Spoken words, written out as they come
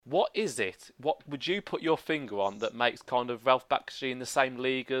What is it? What would you put your finger on that makes kind of Ralph Bakshi in the same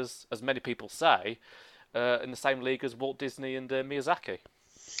league as many people say, in the same league as Walt Disney and Miyazaki?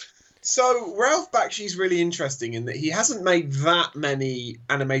 So Ralph Bakshi's really interesting in that he hasn't made that many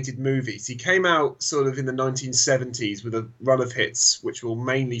animated movies. He came out sort of in the 1970s with a run of hits, which we'll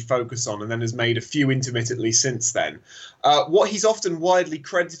mainly focus on, and then has made a few intermittently since then. What he's often widely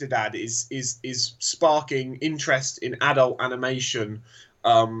credited at is sparking interest in adult animation,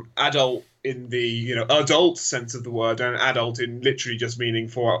 adult in the adult sense of the word, and adult in literally just meaning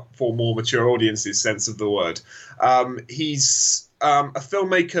for more mature audiences sense of the word. He's a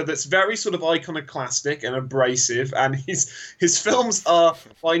filmmaker that's very sort of iconoclastic and abrasive, and his films are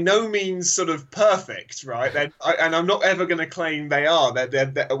by no means sort of perfect, right? And I'm not ever going to claim they are.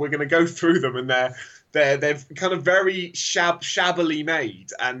 We're going to go through them, and they're kind of very shabbily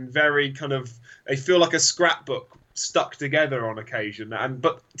made and very kind of, they feel like a scrapbook stuck together on occasion.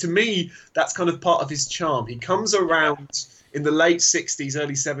 But to me, that's kind of part of his charm. He comes around in the late 60s,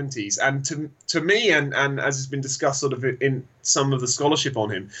 early 70s, and to me, and as has been discussed sort of in some of the scholarship on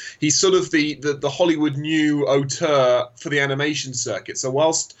him, he's sort of the Hollywood new auteur for the animation circuit. So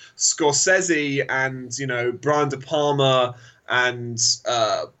whilst Scorsese and Brian De Palma and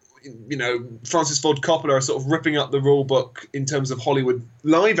Francis Ford Coppola are sort of ripping up the rule book in terms of Hollywood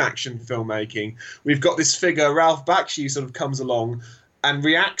live action filmmaking, we've got this figure, Ralph Bakshi, sort of comes along and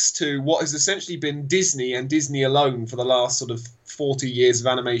reacts to what has essentially been Disney and Disney alone for the last sort of 40 years of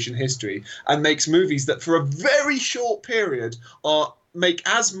animation history, and makes movies that for a very short period make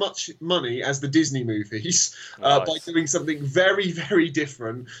as much money as the Disney movies, Nice. by doing something very, very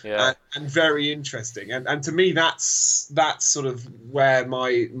different, and very interesting. And to me, that's sort of where my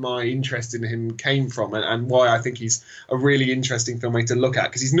interest in him came from, and why I think he's a really interesting filmmaker to look at,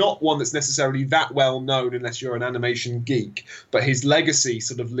 because he's not one that's necessarily that well known unless you're an animation geek, but his legacy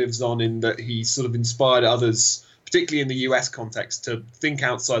sort of lives on in that he sort of inspired others, particularly in the US context, to think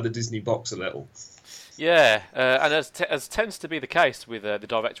outside the Disney box a little. Yeah, and as tends to be the case with the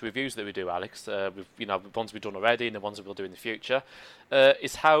direct reviews that we do, Alex, with the ones we've done already and the ones that we'll do in the future,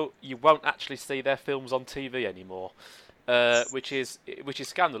 is how you won't actually see their films on TV anymore, which is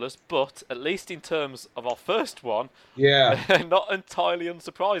scandalous. But at least in terms of our first one, not entirely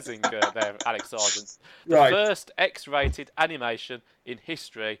unsurprising there, Alex Sargent. The first X-rated animation in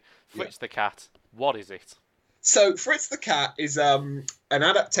history, Fritz the Cat. What is it? So Fritz the Cat is an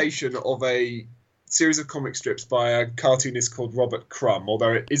adaptation of a series of comic strips by a cartoonist called Robert Crumb,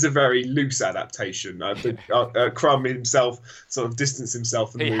 although it is a very loose adaptation. Crumb himself sort of distanced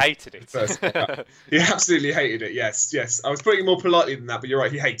himself from the movie. He hated it. First. He absolutely hated it, yes. I was putting it more politely than that, but you're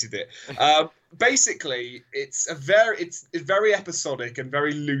right, he hated it. Basically, it's very episodic and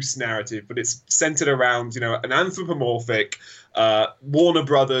very loose narrative, but it's centered around, an anthropomorphic, Warner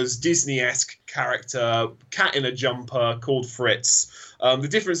Brothers, Disney-esque character, cat in a jumper called Fritz. The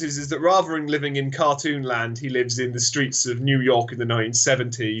difference is that rather than living in cartoon land, he lives in the streets of New York in the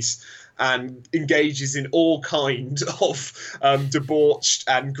 1970s and engages in all kind of debauched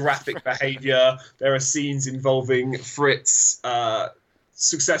and graphic behavior. There are scenes involving Fritz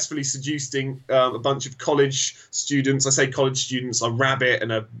successfully seducing a bunch of college students. I say college students, a rabbit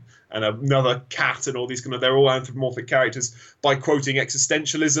and another cat, and all these they're all anthropomorphic characters, by quoting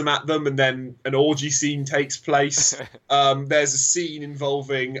existentialism at them, and then an orgy scene takes place. There's a scene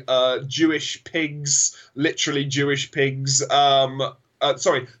involving Jewish pigs, literally Jewish pigs. I've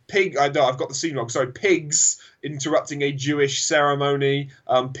got the scene wrong. Sorry, pigs interrupting a Jewish ceremony.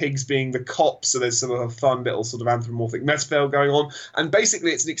 Pigs being the cops, so there's sort of a fun little sort of anthropomorphic metaphor going on. And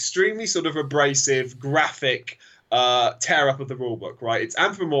basically, it's an extremely sort of abrasive, graphic tear up of the rulebook, right? It's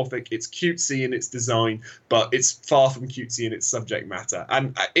anthropomorphic, it's cutesy in its design, but it's far from cutesy in its subject matter.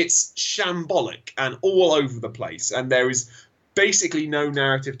 And it's shambolic and all over the place. And there is basically no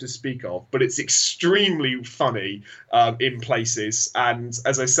narrative to speak of, but it's extremely funny in places. And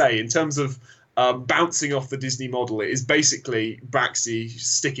as I say, in terms of bouncing off the Disney model, it is basically Bakshi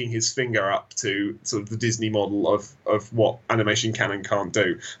sticking his finger up to sort of the Disney model of what animation can and can't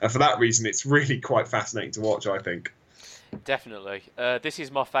do. And for that reason, it's really quite fascinating to watch, I think. Definitely. This is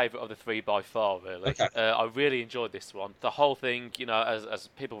my favourite of the three by far, really. Okay. I really enjoyed this one. The whole thing, as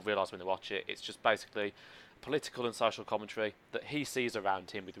people realise when they watch it, it's just basically political and social commentary that he sees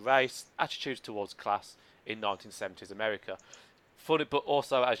around him with race, attitudes towards class in 1970s America. Funny, but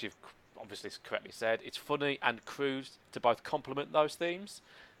also, as you've obviously correctly said, it's funny and crude to both complement those themes,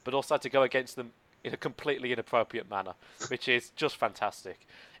 but also to go against them in a completely inappropriate manner, which is just fantastic.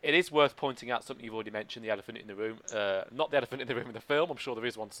 It is worth pointing out something you've already mentioned, the elephant in the room. Not the elephant in the room in the film, I'm sure there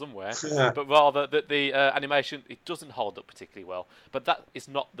is one somewhere, Yeah. but rather that the animation, it doesn't hold up particularly well. But that is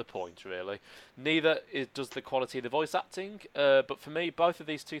not the point, really. Neither does the quality of the voice acting, but for me, both of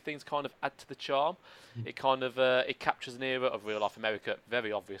these two things kind of add to the charm. It kind of it captures an era of real-life America,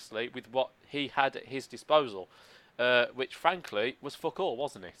 very obviously, with what he had at his disposal, which, frankly, was fuck all,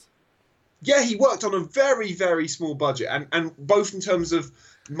 wasn't it? Yeah, he worked on a very, very small budget, and both in terms of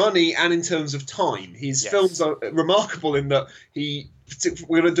money and in terms of time. His films are remarkable in that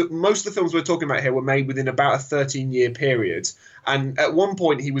most of the films we're talking about here were made within about a 13-year period. And at one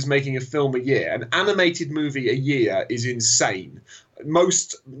point, he was making a film a year. An animated movie a year is insane.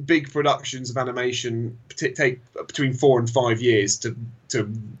 Most big productions of animation take between 4 and 5 years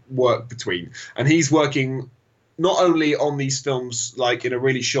to work between. And he's working not only on these films like in a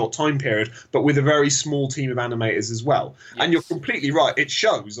really short time period, but with a very small team of animators as well. Yes. And you're completely right. It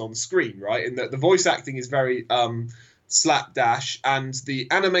shows on screen, right? In that the voice acting is very slapdash, and the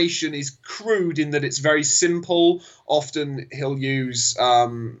animation is crude in that it's very simple. Often he'll use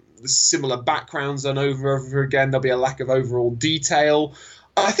the similar backgrounds done over and over again. There'll be a lack of overall detail.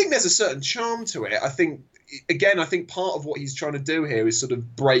 I think there's a certain charm to it. I think part of what he's trying to do here is sort of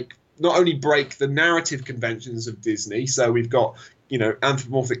not only break the narrative conventions of Disney, so we've got,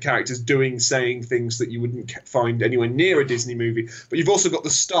 anthropomorphic characters saying things that you wouldn't find anywhere near a Disney movie, but you've also got the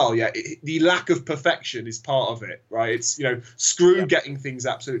style. The lack of perfection is part of it, right? It's, Screw getting things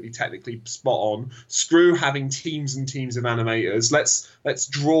absolutely technically spot on, Screw having teams and teams of animators. Let's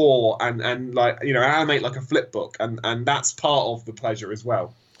draw and animate like a flip book, and that's part of the pleasure as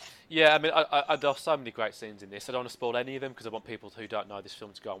well. Yeah, I mean, there are so many great scenes in this. I don't want to spoil any of them because I want people who don't know this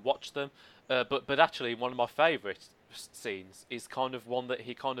film to go and watch them. But actually, one of my favourite scenes is kind of one that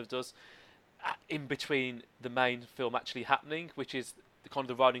he kind of does in between the main film actually happening, which is the kind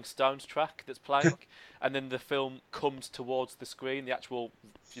of the Rolling Stones track that's playing, and then the film comes towards the screen, the actual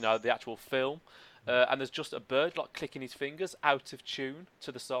film, and there's just a bird like clicking his fingers out of tune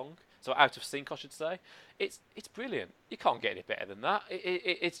to the song. So out of sync, I should say. It's brilliant. You can't get any better than that.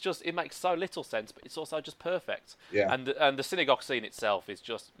 It makes so little sense, but it's also just perfect. Yeah. And the synagogue scene itself is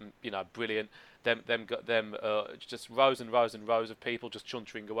just brilliant. Them just rows and rows and rows of people just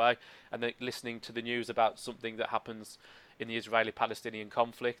chuntering away, and then listening to the news about something that happens in the Israeli-Palestinian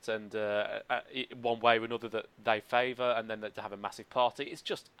conflict, and one way or another that they favour, and then to have a massive party. It's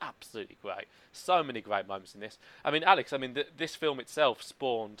just absolutely great. So many great moments in this. I mean, Alex, this film itself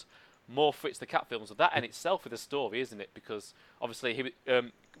spawned more Fritz the Cat films. That in itself is a story, isn't it? Because obviously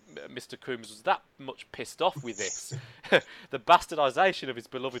Mr. Coombs was that much pissed off with this, the bastardisation of his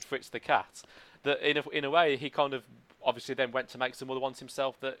beloved Fritz the Cat, that in a way he kind of obviously then went to make some other ones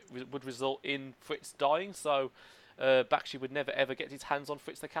himself that would result in Fritz dying. So Bakshi would never ever get his hands on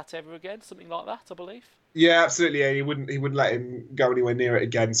Fritz the Cat ever again, something like that, I believe. Yeah, absolutely. Yeah, he wouldn't let him go anywhere near it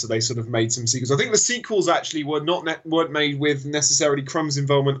again. So they sort of made some sequels. I think the sequels actually weren't made with necessarily Crumb's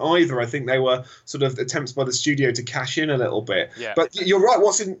involvement either. I think they were sort of attempts by the studio to cash in a little bit. Yeah. But you're right.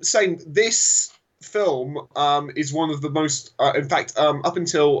 What's insane? This film is one of the most. In fact, up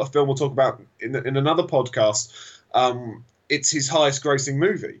until a film we'll talk about in another podcast, it's his highest-grossing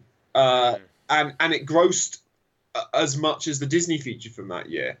movie, and it grossed as much as the Disney feature from that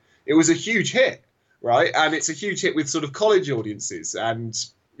year. It was a huge hit. Right, and it's a huge hit with sort of college audiences, and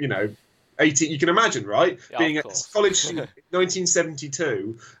 18. You can imagine, right, being at college in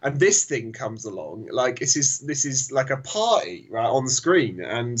 1972, and this thing comes along. Like this is like a party, right, on the screen,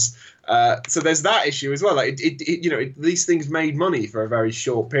 and so there's that issue as well. Like these things made money for a very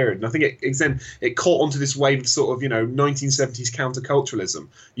short period, and I think it caught onto this wave of sort of 1970s counterculturalism.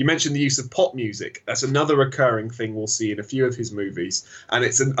 You mentioned the use of pop music. That's another recurring thing we'll see in a few of his movies, and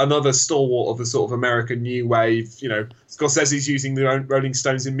it's another stalwart of the sort of American new wave. Scorsese's using the Rolling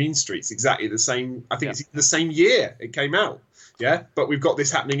Stones in Mean Streets, exactly the same. I think it's the same year it came out. Yeah, but we've got this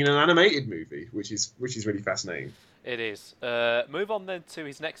happening in an animated movie, which is really fascinating. It is. Move on then to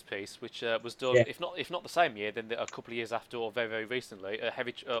his next piece, which was done, if not the same year, then a couple of years after, or very, very recently.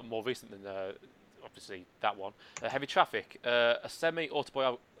 More recent than obviously that one. Heavy Traffic, a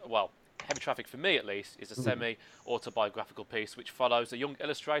semi-autobiographical. Heavy Traffic, for me at least, is a semi-autobiographical piece which follows a young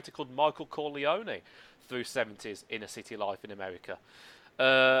illustrator called Michael Corleone through 70s inner city life in America.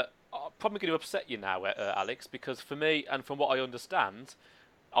 I'm probably going to upset you now, Alex, because for me, and from what I understand,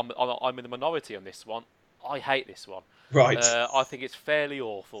 I'm in the minority on this one. I hate this one. Right. I think it's fairly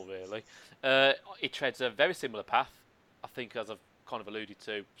awful, really. It treads a very similar path. I think, as I've kind of alluded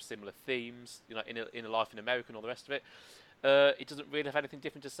to, similar themes, inner life in America and all the rest of it. It doesn't really have anything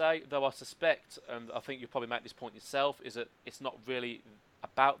different to say, though I suspect, and I think you'll probably make this point yourself, is that it's not really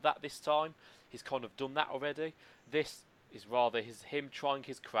about that this time. He's kind of done that already. This is rather him trying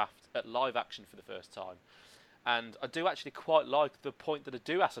his craft at live action for the first time. And I do actually quite like the point that I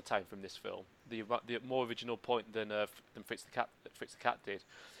do ascertain from this film, the more original point than Fritz the Cat did,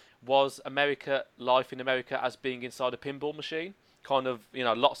 was life in America as being inside a pinball machine. Kind of,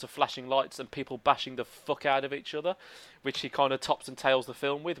 lots of flashing lights and people bashing the fuck out of each other, which he kind of tops and tails the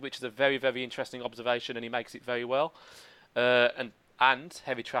film with, which is a very, very interesting observation, and he makes it very well. And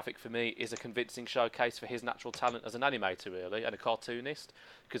Heavy Traffic, for me, is a convincing showcase for his natural talent as an animator, really, and a cartoonist,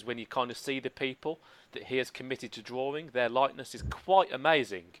 because when you kind of see the people that he has committed to drawing, their likeness is quite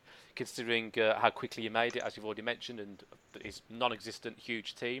amazing, considering how quickly he made it, as you've already mentioned, and his non-existent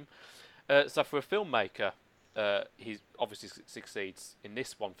huge team. So for a filmmaker, he obviously succeeds in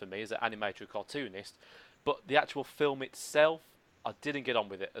this one for me as an animator or cartoonist, but the actual film itself, I didn't get on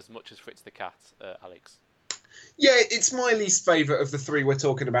with it as much as Fritz the Cat, Alex. Yeah, it's my least favourite of the three we're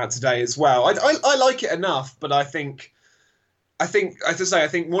talking about today as well. I like it enough, but I think, as I say, I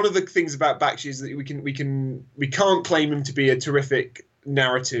think one of the things about Bakshi is that we can't claim him to be a terrific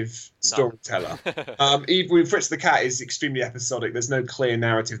narrative storyteller. Even with Fritz the Cat is extremely episodic. There's no clear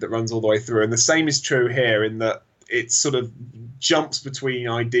narrative that runs all the way through, and the same is true here in that it sort of jumps between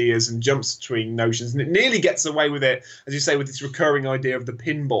ideas and jumps between notions, and it nearly gets away with it, as you say, with this recurring idea of the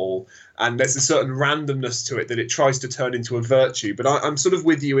pinball, and there's a certain randomness to it that it tries to turn into a virtue. But I'm sort of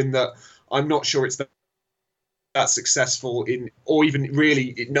with you in that I'm not sure it's that successful or even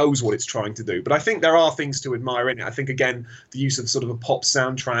really it knows what it's trying to do. But I think there are things to admire in it. I think, again, the use of sort of a pop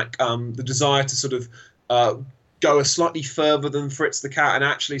soundtrack, the desire to sort of go a slightly further than Fritz the Cat and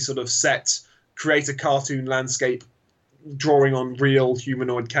actually sort of create a cartoon landscape drawing on real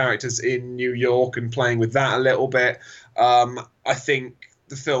humanoid characters in New York and playing with that a little bit. I think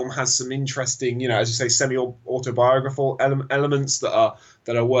the film has some interesting, as you say, semi-autobiographical elements that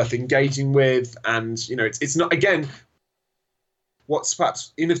are worth engaging with. And, it's not, again, what's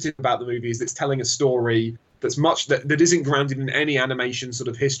perhaps innovative about the movie is it's telling a story that's that isn't grounded in any animation sort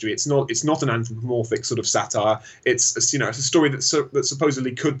of history. It's not an anthropomorphic sort of satire. It's a story that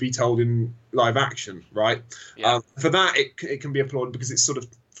supposedly could be told in live action, right? Yeah. For that, it can be applauded because it's sort of,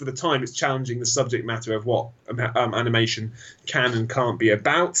 for the time, it's challenging the subject matter of what animation can and can't be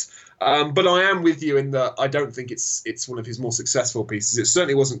about. But I am with you in that I don't think it's one of his more successful pieces. It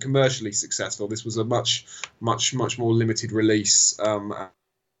certainly wasn't commercially successful. This was a much, much, much more limited release. And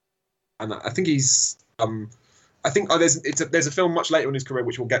I think he's... there's a film much later in his career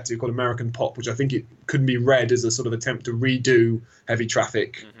which we'll get to called American Pop, which I think it could be read as a sort of attempt to redo Heavy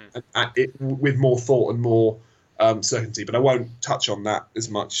Traffic with more thought and more certainty. But I won't touch on that as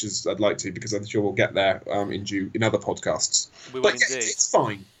much as I'd like to because I'm sure we'll get there in other podcasts. But yeah, it's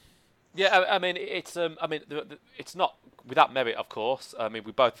fine. Yeah, I mean it's it's not without merit, of course. I mean,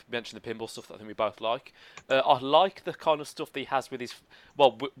 we both mentioned the pinball stuff that I think we both like. I like the kind of stuff that he has with his,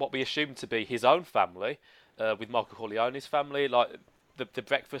 what we assume to be his own family, with Michael Corleone's family, like the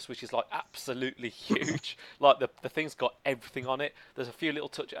breakfast, which is like absolutely huge. Like the thing's got everything on it. There's a few little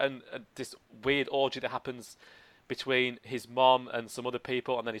touch and this weird orgy that happens between his mom and some other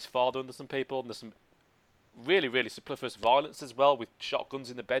people, and then his father and some people, and there's some really, really superfluous violence as well, with shotguns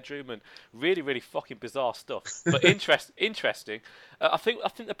in the bedroom and really, really fucking bizarre stuff. But interesting. I think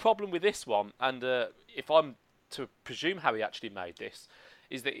the problem with this one, and if I'm to presume how he actually made this,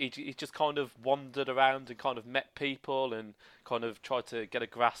 is that he just kind of wandered around and kind of met people and kind of tried to get a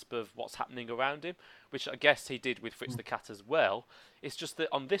grasp of what's happening around him, which I guess he did with Fritz the Cat as well. It's just that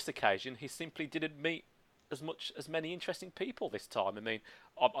on this occasion, he simply didn't meet as many interesting people this time. I mean,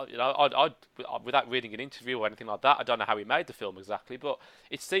 I without reading an interview or anything like that, I don't know how he made the film exactly, but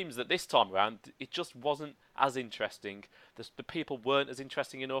it seems that this time around, it just wasn't as interesting. The people weren't as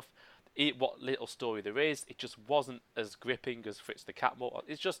interesting enough. What little story there is, it just wasn't as gripping as Fritz the Cat. More,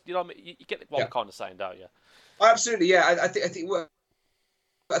 it's just, you get what I'm kind of saying, don't you? Absolutely, yeah.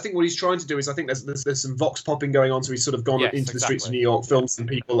 I think what he's trying to do is, I think there's some vox popping going on, so he's sort of gone into the streets of New York, filmed some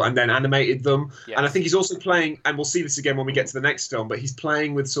people, and then animated them. Yes. And I think he's also playing, and we'll see this again when we get to the next film, but he's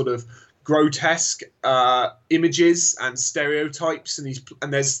playing with sort of grotesque images and stereotypes,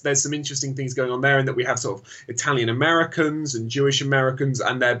 and there's some interesting things going on there, in that we have sort of Italian Americans and Jewish Americans,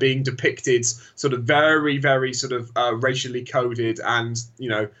 and they're being depicted sort of very, very sort of racially coded, and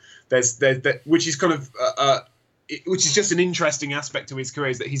there's which is kind of which is just an interesting aspect to his career,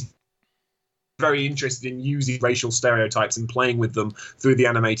 is that he's very interested in using racial stereotypes and playing with them through the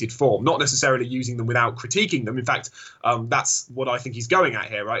animated form, not necessarily using them without critiquing them. In fact, that's what I think he's going at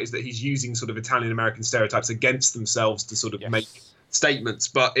here, right? Is that he's using sort of Italian American stereotypes against themselves to sort of make statements.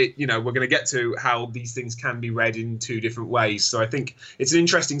 But we're going to get to how these things can be read in two different ways. So I think it's an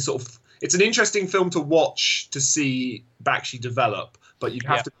interesting film to watch, to see Bakshi develop. But you'd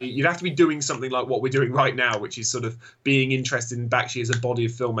have to be doing something like what we're doing right now, which is sort of being interested in Bakshi as a body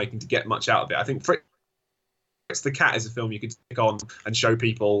of filmmaking to get much out of it. I think Fritz the Cat is a film you could stick on and show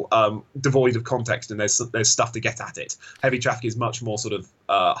people, devoid of context, and there's stuff to get at it. Heavy Traffic is much more sort of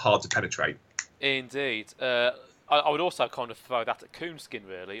hard to penetrate. Indeed. I would also kind of throw that at Coonskin,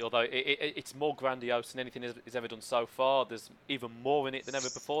 really, although it's more grandiose than anything he's ever done so far. There's even more in it than ever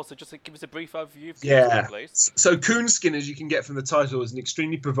before. So just give us a brief overview of Coonskin, please. So Coonskin, as you can get from the title, is an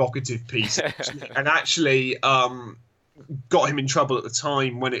extremely provocative piece, and actually got him in trouble at the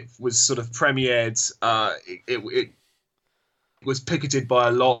time when it was sort of premiered. It was picketed by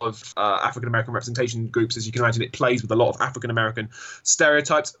a lot of African-American representation groups. As you can imagine, it plays with a lot of African-American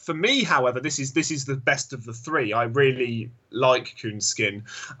stereotypes. For me, however, this is the best of the three. I really like Coonskin.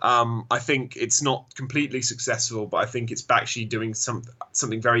 I think it's not completely successful, but I think it's Bakshi doing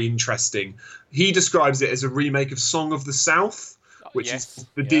something very interesting. He describes it as a remake of Song of the South, which is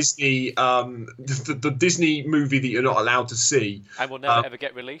the Disney the Disney movie that you're not allowed to see, and will never ever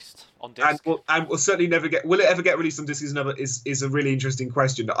get released on disc. And will certainly never get. Will it ever get released on disc? Is a really interesting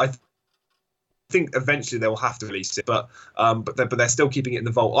question. I think eventually they will have to release it, but they're still keeping it in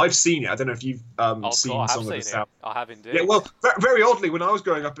the vault. I've seen it. I don't know if you've seen Song of the South. I have indeed. Yeah, well, very oddly, when I was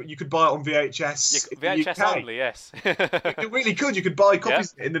growing up, you could buy it on VHS. VHS only, yes. You really could. You could buy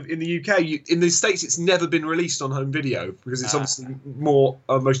copies in the UK. In the States, it's never been released on home video because it's obviously more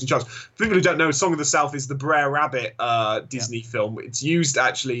emotionally charged. For people who don't know, Song of the South is the Brer Rabbit Disney film. It's used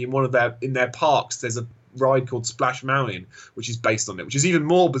actually in their parks. There's a ride called Splash Mountain, which is based on it, which is even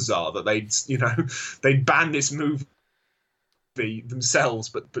more bizarre that they'd ban this movie themselves,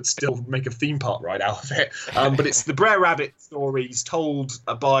 but still make a theme park ride out of it. But it's the Brer Rabbit stories told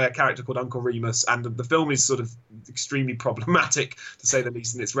by a character called Uncle Remus, and the film is sort of extremely problematic, to say the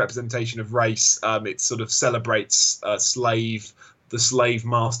least, in its representation of race. It sort of celebrates the slave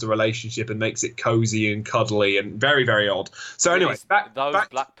master relationship and makes it cozy and cuddly and very, very odd. So anyway,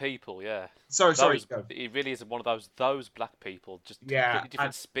 black people, yeah. Sorry. It really is one of those black people, just completely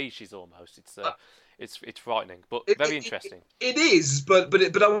different species almost. It's frightening, but very interesting. It is, but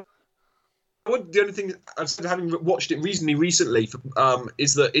the only thing I've said, having watched it reasonably recently,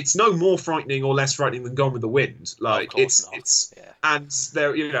 is that it's no more frightening or less frightening than Gone with the Wind. Like and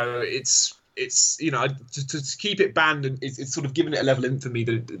there, it's to keep it banned, and it's sort of given it a level of infamy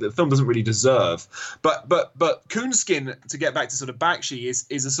that the film doesn't really deserve. But Coonskin, to get back to sort of Bakshi,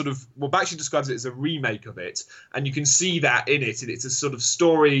 is a sort of, well, Bakshi describes it as a remake of it, and you can see that in it. And it's a sort of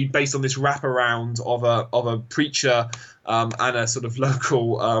story based on this wraparound of a preacher and a sort of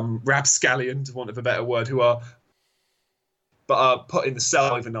local rapscallion, to want of a better word, who are put in the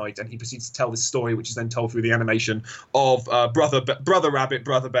cell overnight, and he proceeds to tell this story, which is then told through the animation of Brother Rabbit,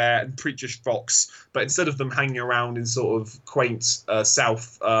 Brother Bear, and Preacher Fox. But instead of them hanging around in sort of quaint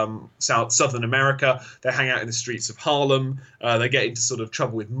Southern America, they hang out in the streets of Harlem. They get into sort of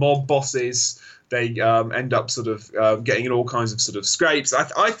trouble with mob bosses. They end up sort of getting in all kinds of sort of scrapes.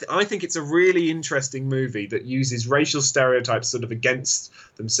 I think it's a really interesting movie that uses racial stereotypes sort of against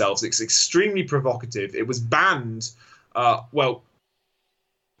themselves. It's extremely provocative. It was banned.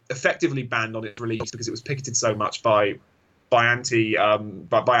 Effectively banned on its release because it was picketed so much by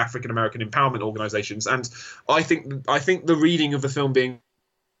African American empowerment organizations, and I think the reading of the film being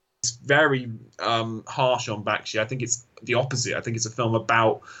very harsh on Bakshi. I think it's the opposite. I think it's a film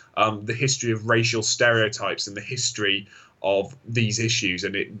about the history of racial stereotypes and the history of these issues,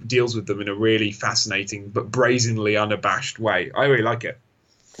 and it deals with them in a really fascinating but brazenly unabashed way. I really like it.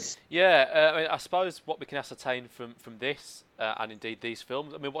 Yeah, I mean, I suppose what we can ascertain from this, and indeed these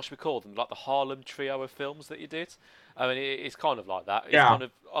films, I mean, what should we call them? Like the Harlem trio of films that you did? I mean, it's kind of like that. It's kind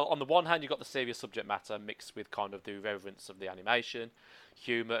of, on the one hand, you've got the serious subject matter mixed with kind of the irreverence of the animation,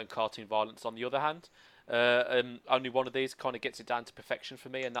 humour and cartoon violence on the other hand. And only one of these kind of gets it down to perfection for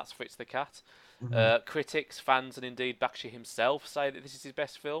me, and that's Fritz the Cat. Mm-hmm. Critics, fans, and indeed Bakshi himself say that this is his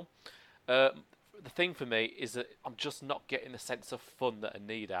best film. The thing for me is that I'm just not getting the sense of fun that I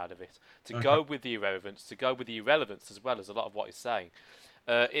need out of it. To go with the irreverence, to go with the irrelevance as well as a lot of what he's saying.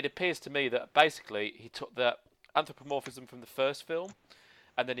 It appears to me that basically he took the anthropomorphism from the first film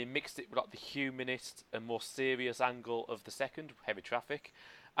and then he mixed it with like the humanist and more serious angle of the second, Heavy Traffic.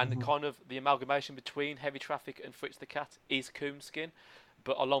 And the kind of the amalgamation between Heavy Traffic and Fritz the Cat is Coonskin.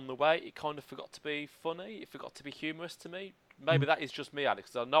 but along the way, it kind of forgot to be funny. It forgot to be humorous to me. Maybe that is just me,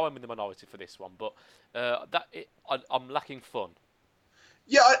 Alex. I know I'm in the minority for this one, but I'm lacking fun.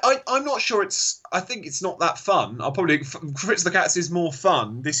 Yeah, I'm not sure it's. I think it's not that fun. I'll probably Fritz the Cats is more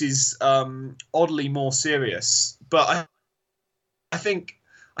fun. This is oddly more serious, but I think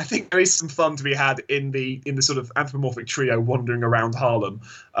there is some fun to be had in the sort of anthropomorphic trio wandering around Harlem.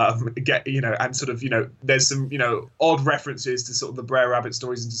 And sort of there's some odd references to sort of the Brer Rabbit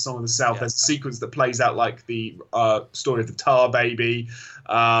stories into Song of the South. There's a sequence that plays out like the story of the Tar Baby.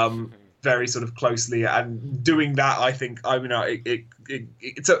 Very sort of closely, and doing that, I think,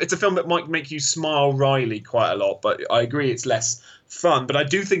 it's a film that might make you smile wryly quite a lot, but I agree it's less fun. But I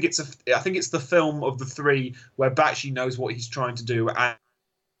do think I think it's the film of the three where Bakshi knows what he's trying to do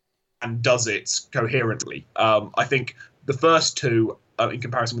and does it coherently. I think the first two, in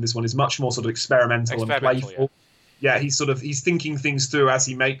comparison with this one, is much more sort of experimental and playful. Yeah, he's thinking things through as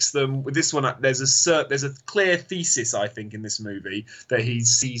he makes them. With this one, there's a clear thesis, I think, in this movie that he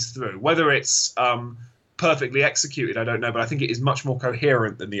sees through. Whether it's perfectly executed, I don't know, but I think it is much more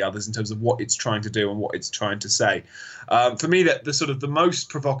coherent than the others in terms of what it's trying to do and what it's trying to say. For me, that the most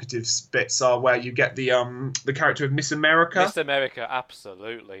provocative bits are where you get the character of Miss America. Miss America,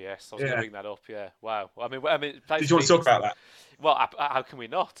 absolutely, yes. I was going to bring that up. Yeah, wow. I mean, did you want to talk about that? Well, how can we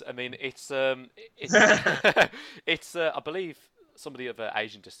not? I mean, it's I believe somebody of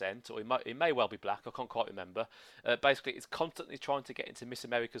Asian descent, or it may well be black. I can't quite remember. Basically, it's constantly trying to get into Miss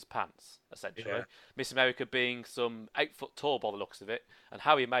America's pants. Essentially, Miss America being some 8 foot tall by the looks of it, and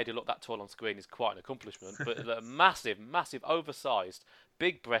how he made her look that tall on screen is quite an accomplishment. But a massive, oversized,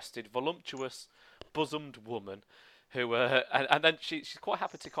 big-breasted, voluptuous, bosomed woman. Who and then she's quite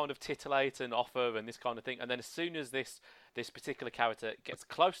happy to kind of titillate and offer and this kind of thing. And then as soon as this particular character gets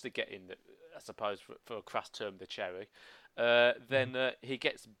close to getting, I suppose for a crass term, the cherry, then he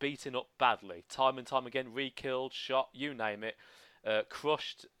gets beaten up badly, time and time again, re-killed, shot, you name it,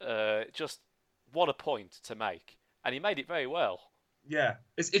 crushed. Just what a point to make, and he made it very well. Yeah,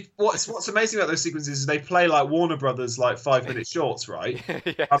 what's amazing about those sequences is they play like Warner Brothers like 5-minute shorts, right?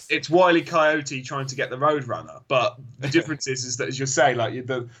 Yes. It's Wile E. Coyote trying to get the Roadrunner, but the difference is that, as you're saying, like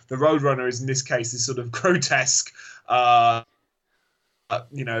the Roadrunner is in this case this sort of grotesque,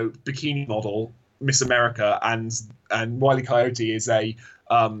 bikini model Miss America, and Wile E. Coyote is a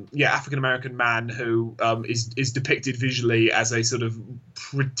African American man who is depicted visually as a sort of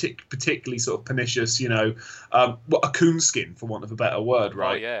particularly sort of pernicious, a coonskin, for want of a better word,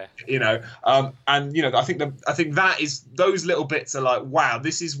 right? Oh, yeah. I think that is, those little bits are like, wow,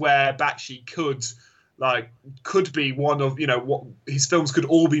 this is where Bakshi could be one of, what his films could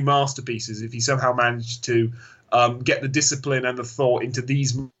all be masterpieces if he somehow managed to get the discipline and the thought into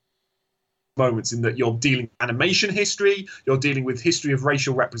these moments, in that you're dealing with animation history, you're dealing with history of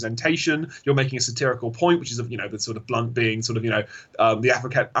racial representation, you're making a satirical point, which is the sort of blunt being sort of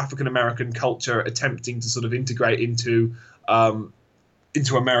the African American culture attempting to sort of integrate into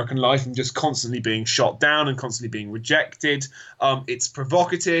American life and just constantly being shot down and constantly being rejected. It's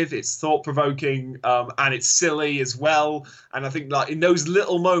provocative, it's thought-provoking, and it's silly as well. And I think like in those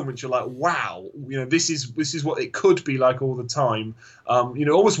little moments, you're like, wow, this is what it could be like all the time.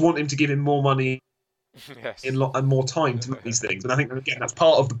 Almost want him to give him more money yes. and more time to make these things. And I think again that's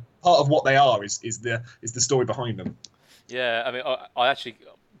part of what they are is the story behind them. Yeah, I mean, I actually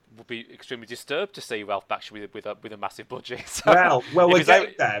would be extremely disturbed to see Ralph Bakshi with a massive budget. So well, we're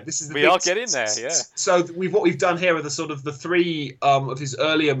getting there. This is we are getting there. Yeah. So what we've done here are the three of his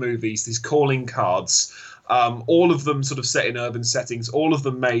earlier movies, these calling cards. All of them sort of set in urban settings. All of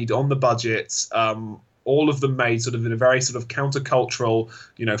them made on the budget. All of them made sort of in a very sort of countercultural,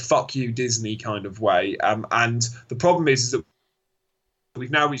 fuck you Disney kind of way. And the problem is that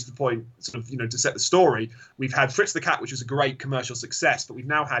we've now reached the point, sort of, to set the story. We've had Fritz the Cat, which was a great commercial success, but we've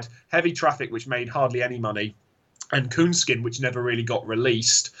now had Heavy Traffic, which made hardly any money, and Coonskin, which never really got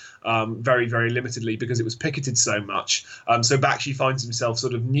released, very, very limitedly because it was picketed so much. So Bakshi finds himself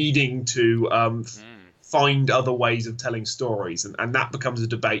sort of needing to find other ways of telling stories, and that becomes a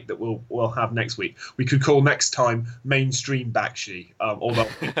debate that we'll have next week. We could call next time mainstream Bakshi, although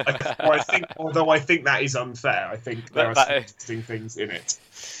I think that is unfair. I think there are some interesting things in it.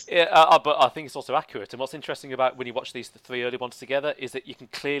 Yeah, but I think it's also accurate. And what's interesting about when you watch these three early ones together is that you can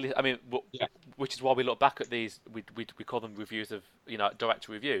clearly, which is why we look back at these. We call them reviews of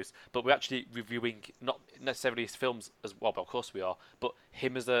director reviews, but we're actually reviewing not necessarily his films as well. But of course we are, but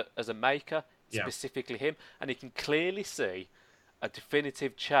him as a maker. Specifically him, and you can clearly see a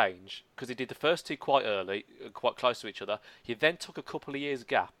definitive change, because he did the first two quite early, quite close to each other. He then took a couple of years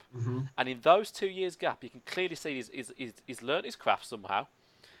gap, and in those 2 years gap, you can clearly see he's learnt his craft somehow.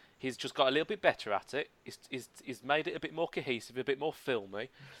 He's just got a little bit better at it. He's made it a bit more cohesive, a bit more filmy.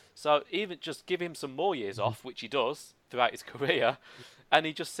 So even just give him some more years off, which he does throughout his career, and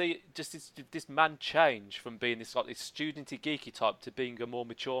he just this man change from being this studenty geeky type to being a more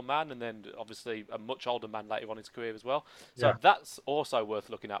mature man, and then obviously a much older man later on in his career as well. So that's also worth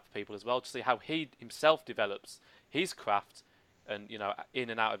looking at for people as well, to see how he himself develops his craft, and in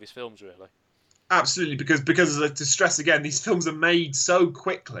and out of his films really. Absolutely, because to stress again, these films are made so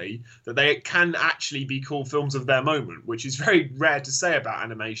quickly that they can actually be called films of their moment, which is very rare to say about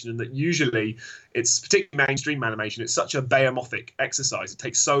animation, and that usually it's particularly mainstream animation. It's such a behemothhic exercise. It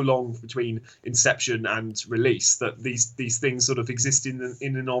takes so long between inception and release that these things sort of exist in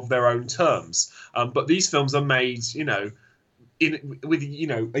and of their own terms. But these films are made, with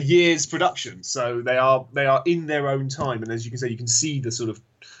a year's production, so they are in their own time, and as you can say, you can see the sort of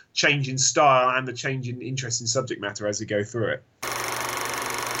change in style and the change in interest in subject matter as we go through it.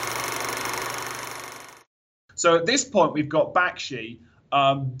 So at this point, we've got Bakshi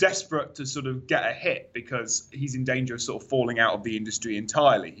desperate to sort of get a hit because he's in danger of sort of falling out of the industry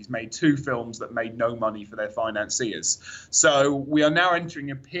entirely. He's made 2 films that made no money for their financiers. So we are now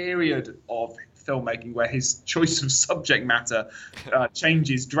entering a period of filmmaking where his choice of subject matter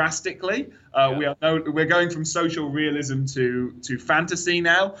changes drastically. We're going from social realism to fantasy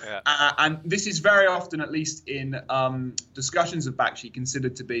now, and this is very often, at least in discussions of Bakshi,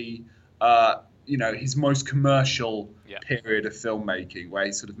 considered to be his most commercial period of filmmaking, where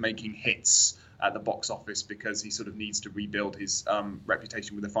he's sort of making hits at the box office because he sort of needs to rebuild his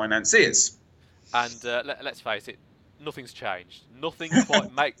reputation with the financiers. And let's face it, nothing's changed. Nothing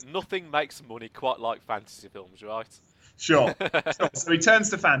makes money quite like fantasy films, right? Sure. So he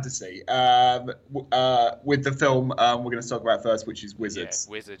turns to fantasy with the film we're going to talk about first, which is Wizards.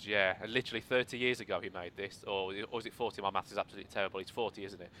 Yeah, Wizards, yeah. And literally 30 years ago he made this, or is it 40? My maths is absolutely terrible. It's 40,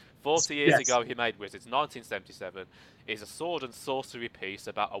 isn't it? 40 years ago he made Wizards. 1977 is a sword and sorcery piece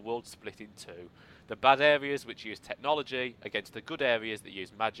about a world split in two. The bad areas which use technology against the good areas that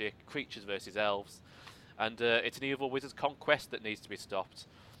use magic, creatures versus elves. And it's an evil wizard's conquest that needs to be stopped.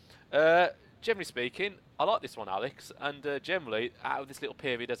 Generally speaking, I like this one, Alex. And generally, out of this little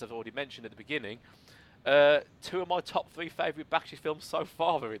period, as I've already mentioned at the beginning, 2 of my top 3 favourite Bakshi films so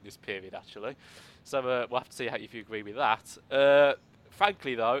far are in this period, actually. So we'll have to see if you agree with that.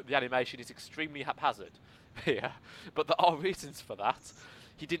 Frankly, though, the animation is extremely haphazard here. But there are reasons for that.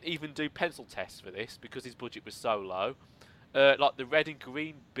 He didn't even do pencil tests for this because his budget was so low. Like the red and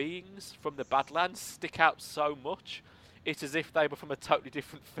green beings from the Badlands stick out so much. It's as if they were from a totally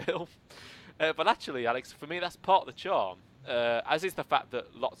different film. But actually, Alex, for me, that's part of the charm. As is the fact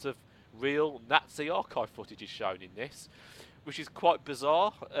that lots of real Nazi archive footage is shown in this, which is quite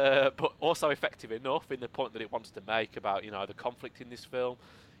bizarre, but also effective enough in the point that it wants to make about, the conflict in this film.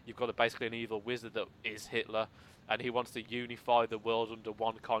 You've got basically an evil wizard that is Hitler, and he wants to unify the world under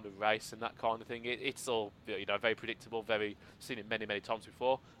one kind of race and that kind of thing. It's all very predictable, very seen it many times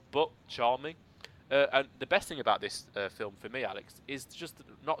before, but charming. And the best thing about this film for me, Alex, is just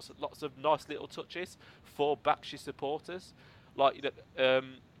lots of nice little touches for Bakshi supporters, like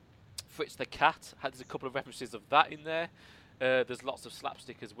Fritz the cat. There's a couple of references of that in there. There's lots of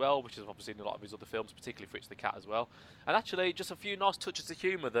slapstick as well, which is obviously in a lot of his other films, particularly Fritz the cat as well. And actually, just a few nice touches of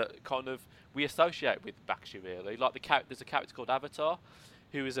humour that kind of we associate with Bakshi, really. Like there's a character called Avatar,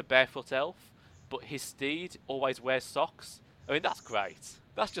 who is a barefoot elf, but his steed always wears socks. I mean, that's great.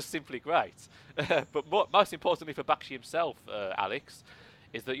 That's just simply great. But most importantly for Bakshi himself, Alex,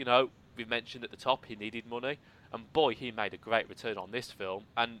 is that, we mentioned at the top he needed money, and boy, he made a great return on this film,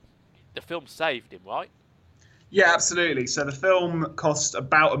 and the film saved him, right? Yeah, absolutely. So the film cost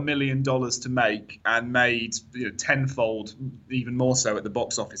about $1 million to make and made tenfold, even more so at the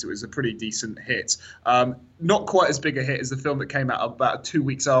box office. It was a pretty decent hit. Not quite as big a hit as the film that came out about 2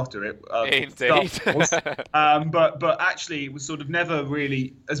 weeks after it. Indeed. But actually, it was sort of never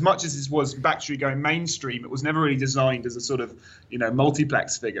really, as much as this was Bakshi going mainstream, it was never really designed as a sort of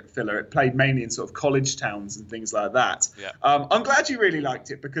multiplex filler. It played mainly in sort of college towns and things like that. Yeah. I'm glad you really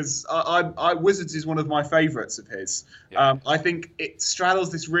liked it because Wizards is one of my favourites of his. Yeah. I think it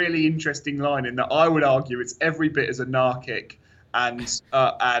straddles this really interesting line in that I would argue it's every bit as anarchic and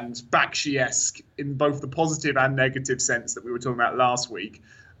Bakshi-esque in both the positive and negative sense that we were talking about last week.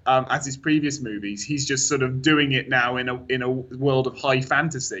 As his previous movies, he's just sort of doing it now in a world of high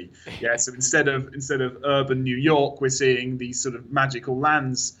fantasy. Yeah, so instead of urban New York, we're seeing these sort of magical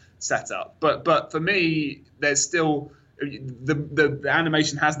lands set up. But for me, there's still the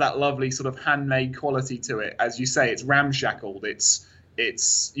animation has that lovely sort of handmade quality to it. As you say, it's ramshackled. It's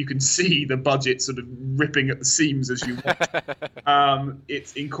you can see the budget sort of ripping at the seams as you watch.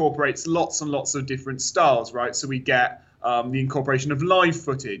 It incorporates lots and lots of different styles, right? So we get the incorporation of live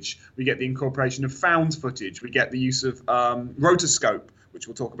footage, we get the incorporation of found footage, we get the use of rotoscope, which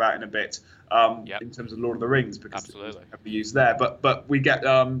we'll talk about in a bit, in terms of Lord of the Rings, because absolutely have the use there. But we get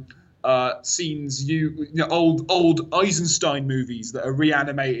scenes, old Eisenstein movies that are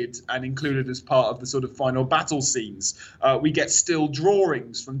reanimated and included as part of the sort of final battle scenes. We get still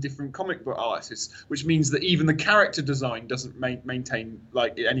drawings from different comic book artists, which means that even the character design doesn't maintain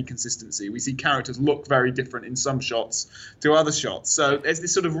like any consistency. We see characters look very different in some shots to other shots. So there's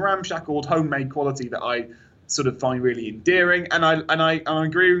this sort of ramshackled homemade quality that I sort of find really endearing, and I'm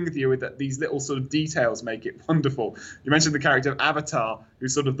agreeing with you that these little sort of details make it wonderful. You mentioned the character of Avatar,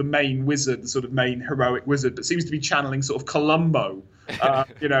 who's sort of the main wizard, the sort of main heroic wizard, but seems to be channeling sort of Columbo,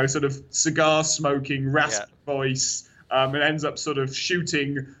 sort of cigar smoking, raspy voice, and ends up sort of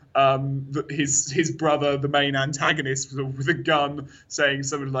shooting his brother, the main antagonist, with a gun, saying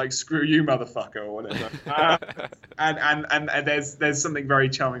something like "screw you, motherfucker" or whatever. And there's something very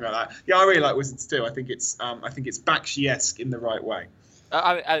charming about that. Yeah, I really like Wizards too. I think it's Bakshi-esque in the right way.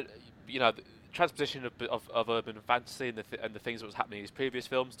 The transposition of urban fantasy and the things that was happening in his previous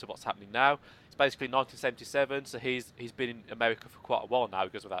films to what's happening now. It's basically 1977, so he's been in America for quite a while now,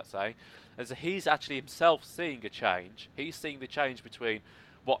 it goes without saying, and so he's actually himself seeing a change. He's seeing the change between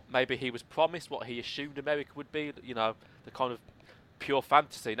what maybe he was promised, what he assumed America would be, the kind of pure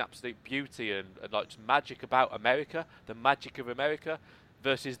fantasy and absolute beauty and like just magic about America, the magic of America,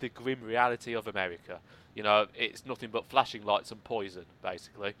 versus the grim reality of America. It's nothing but flashing lights and poison,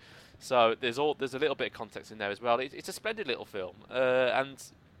 basically. So there's a little bit of context in there as well. It's a splendid little film, and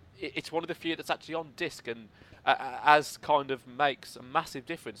it's one of the few that's actually on disc, and as kind of makes a massive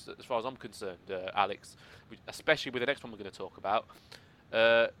difference as far as I'm concerned, Alex, especially with the next one we're going to talk about.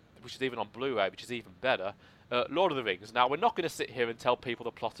 Which is even on Blu-ray, which is even better. Lord of the Rings. Now, we're not going to sit here and tell people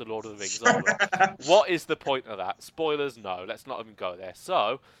the plot of Lord of the Rings, are we? What is the point of that? Spoilers? No, let's not even go there.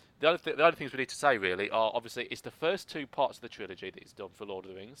 So, the only things we need to say, really, are obviously it's the first two parts of the trilogy that he's done for Lord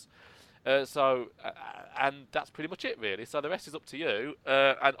of the Rings. And that's pretty much it, really. So the rest is up to you.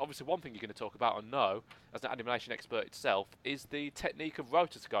 And obviously one thing you're going to talk about and know, as an animation expert itself, is the technique of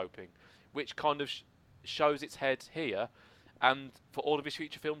rotoscoping, which kind of shows its head here, and for all of his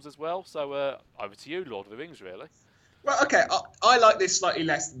future films as well. So over to you, Lord of the Rings, really. Well, okay, I like this slightly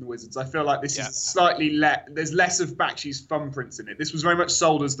less than the Wizards. I feel like this is slightly there's less of Bakshi's thumbprints in it. This was very much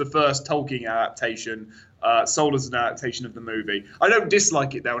sold as the first Tolkien adaptation, sold as an adaptation of the movie. I don't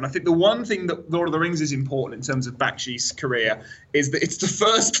dislike it, though, and I think the one thing that Lord of the Rings is important in terms of Bakshi's career is that it's the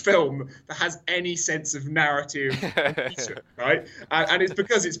first film that has any sense of narrative, right? And it's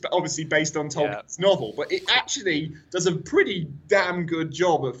because it's obviously based on Tolkien's novel, but it actually does a pretty damn good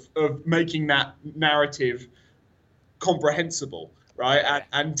job of making that narrative comprehensible, right?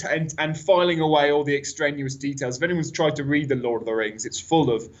 And filing away all the extraneous details. If anyone's tried to read The Lord of the Rings, it's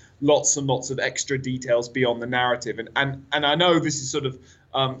full of lots and lots of extra details beyond the narrative. And I know this is sort of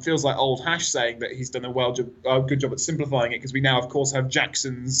feels like old hash saying that he's done a good job at simplifying it, because we now, of course, have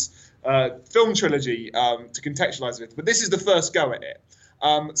Jackson's film trilogy to contextualize it. But this is the first go at it.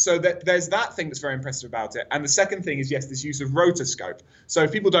 So there's that thing that's very impressive about it. And the second thing is, yes, this use of rotoscope. So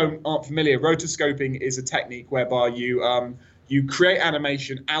if people aren't familiar, rotoscoping is a technique whereby you create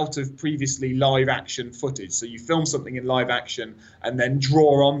animation out of previously live action footage. So you film something in live action and then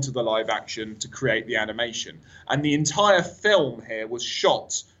draw onto the live action to create the animation. And the entire film here was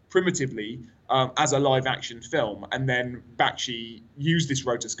shot primitively as a live action film, and then Bakshi used this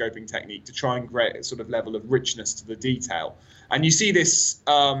rotoscoping technique to try and create a sort of level of richness to the detail. And you see this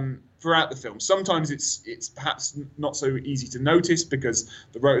throughout the film. Sometimes it's perhaps not so easy to notice because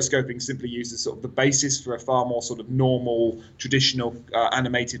the rotoscoping simply uses sort of the basis for a far more sort of normal, traditional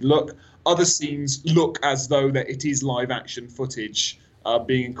animated look. Other scenes look as though that it is live action footage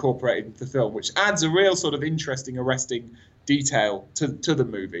being incorporated into the film, which adds a real sort of interesting, arresting detail to the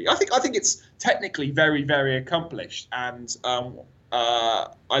movie. I think it's technically very, very accomplished, and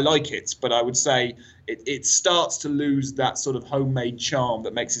I like it, but I would say it starts to lose that sort of homemade charm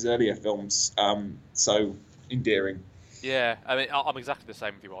that makes his earlier films so endearing. Yeah, I mean, I'm exactly the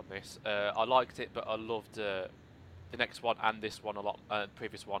same with you on this. I liked it, but I loved the next one and this one a lot,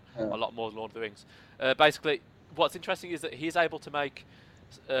 previous one, a lot more than Lord of the Rings. Basically, what's interesting is that he's able to make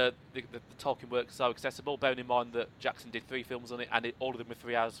the Tolkien work so accessible, bearing in mind that Jackson did 3 films on it, and all of them were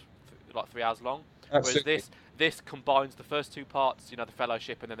 3 hours long. Absolutely. Whereas this combines the first two parts, the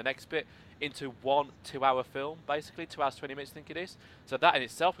Fellowship and then the next bit, into one 2-hour film, basically 2 hours 20 minutes, I think it is. So that in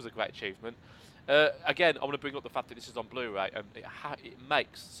itself was a great achievement. Again, I want to bring up the fact that this is on Blu-ray, and it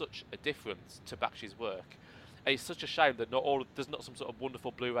makes such a difference to Bakshi's work. And it's such a shame that there's not some sort of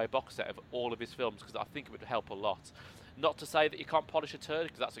wonderful Blu-ray box set of all of his films, because I think it would help a lot. Not to say that you can't polish a turd,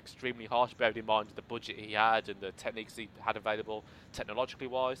 because that's extremely harsh, bearing in mind the budget he had and the techniques he had available, technologically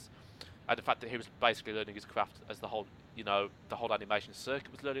wise, and the fact that he was basically learning his craft as the whole animation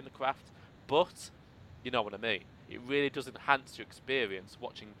circuit was learning the craft. But you know what I mean. It really does enhance your experience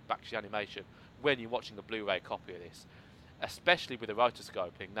watching Bakshi animation when you're watching a Blu-ray copy of this, especially with the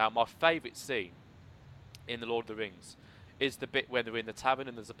rotoscoping. Now, my favourite scene in The Lord of the Rings is the bit when they're in the tavern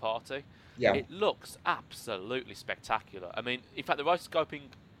and there's a party. Yeah. It looks absolutely spectacular. I mean, in fact, the rotoscoping,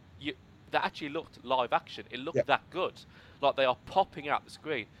 that actually looked live action. It looked that good. Like, they are popping out the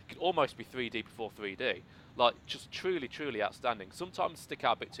screen. It could almost be 3D before 3D. Like, just truly, truly outstanding. Sometimes stick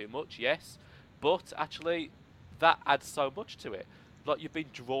out a bit too much, yes, but actually, that adds so much to it. Like, you've been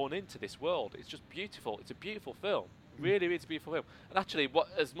drawn into this world. It's just beautiful. It's a beautiful film. Really, really beautiful film. And actually,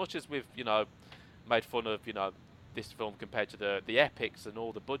 as much as we've, made fun of, this film compared to the epics and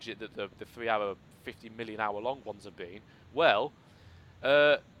all the budget that the 3-hour, 50 million hour long ones have been, well,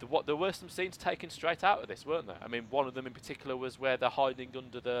 there were some scenes taken straight out of this, weren't there? I mean, one of them in particular was where they're hiding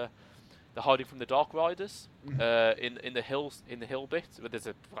they're hiding from the Dark Riders in the hills, in the hill bit, where there's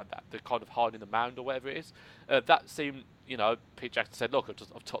they're kind of hiding the mound or whatever it is. That seemed, Pete Jackson said, look,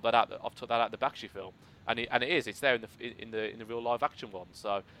 I've took that out of the Bakshi film, and it is. It's there in the real live action one.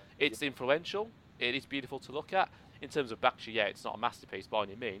 So it's influential. It is beautiful to look at. In terms of Bakshi, yeah, it's not a masterpiece by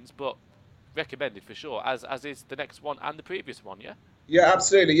any means, but recommended for sure, as is the next one and the previous one, yeah? Yeah,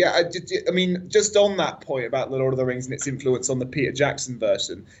 absolutely. Yeah, I mean, just on that point about The Lord of the Rings and its influence on the Peter Jackson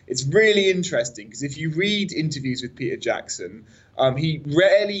version, it's really interesting because if you read interviews with Peter Jackson, he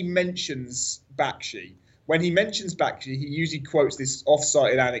rarely mentions Bakshi. When he mentions Bakshi, he usually quotes this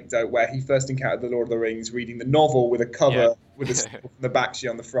off-cited anecdote where he first encountered The Lord of the Rings reading the novel with a cover with a still from the Bakshi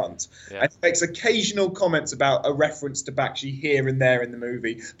on the front. Yeah. And he makes occasional comments about a reference to Bakshi here and there in the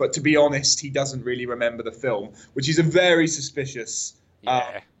movie, but to be honest, he doesn't really remember the film, which is a very suspicious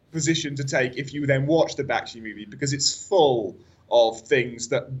position to take if you then watch the Bakshi movie, because it's full of things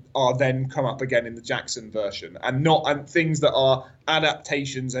that are then come up again in the Jackson version, and things that are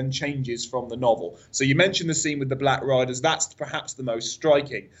adaptations and changes from the novel. So you mentioned the scene with the Black Riders. That's perhaps the most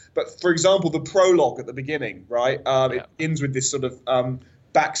striking. But for example, the prologue at the beginning, right? It begins with this sort of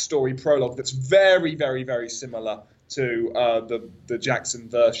backstory prologue that's very, very, very similar to the Jackson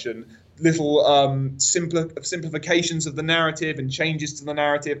version. Little simplifications of the narrative and changes to the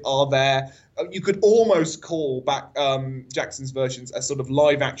narrative are there. You could almost call back Jackson's versions a sort of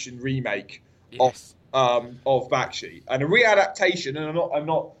live-action remake of Bakshi, and a readaptation. And I'm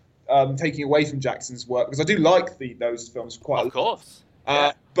not taking away from Jackson's work, because I do like those films quite a lot. Of course.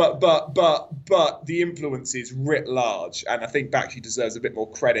 But the influence is writ large, and I think Bakshi deserves a bit more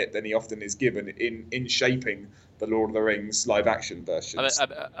credit than he often is given in shaping the Lord of the Rings live-action versions.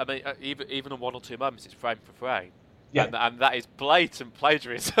 I mean, even on one or two moments, it's frame for frame. Yeah. And that is blatant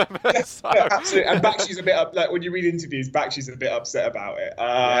plagiarism. Yeah, absolutely. And Bakshi's a bit like when you read interviews, Bakshi's a bit upset about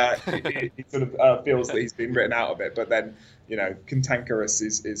it. He sort of feels that he's been written out of it, but then, cantankerous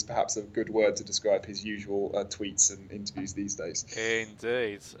is perhaps a good word to describe his usual tweets and interviews these days.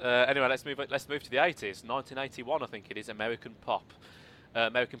 Indeed. Anyway, let's move to the 80s. 1981, I think it is. American Pop.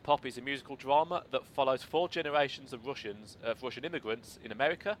 American Pop is a musical drama that follows 4 generations of Russian immigrants in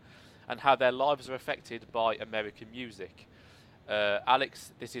America, and how their lives are affected by American music.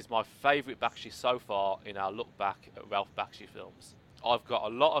 Alex, this is my favourite Bakshi so far in our look back at Ralph Bakshi films. I've got a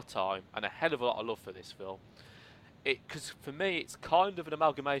lot of time and a hell of a lot of love for this film. Because for me, it's kind of an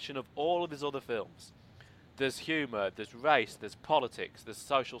amalgamation of all of his other films. There's humour, there's race, there's politics, there's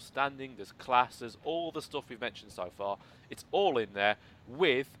social standing, there's class, there's all the stuff we've mentioned so far. It's all in there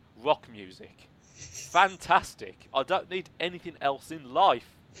with rock music. Fantastic. I don't need anything else in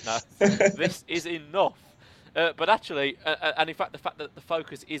life. No, this is enough. But actually, and in fact, the fact that the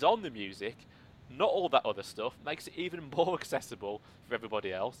focus is on the music, not all that other stuff, makes it even more accessible for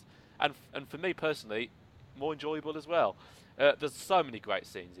everybody else. And for me personally, more enjoyable as well. There's so many great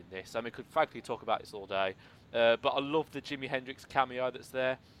scenes in this. I mean, I could frankly talk about this all day. But I love the Jimi Hendrix cameo that's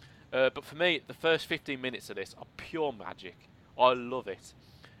there. But for me, the first 15 minutes of this are pure magic. I love it.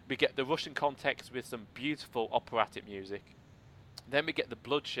 We get the Russian context with some beautiful operatic music. Then we get the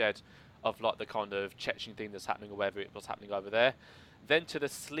bloodshed of like the kind of Chechen thing that's happening or whatever it was happening over there. Then to the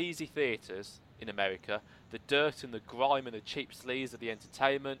sleazy theatres in America, the dirt and the grime and the cheap sleaze of the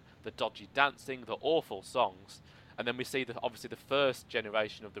entertainment, the dodgy dancing, the awful songs. And then we see obviously the first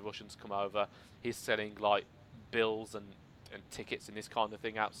generation of the Russians come over. He's selling like bills and tickets and this kind of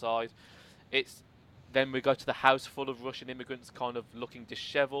thing outside. Then we go to the house full of Russian immigrants kind of looking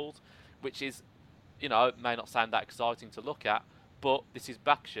dishevelled, which is, may not sound that exciting to look at, but this is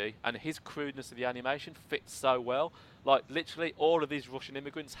Bakshi, and his crudeness of the animation fits so well. Like, literally all of these Russian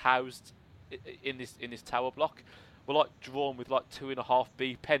immigrants housed in this tower block were like drawn with like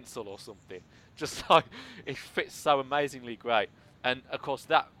 2.5B pencil or something. Just like, it fits so amazingly great. And of course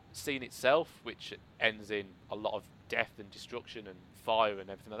that scene itself, which ends in a lot of death and destruction and fire and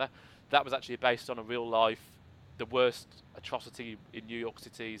everything like that was actually based on a real life, the worst atrocity in New York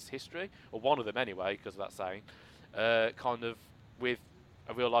City's history, or one of them anyway, because of that saying, kind of with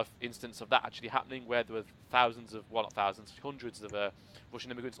a real life instance of that actually happening, where there were hundreds of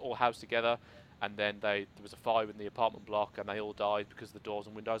Russian immigrants all housed together, and then there was a fire in the apartment block and they all died because the doors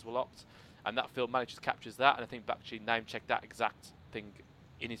and windows were locked. And that film captures that, and I think Bakshi name-checked that exact thing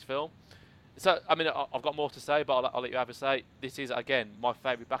in his film. So, I mean, I've got more to say, but I'll let you have a say. This is, again, my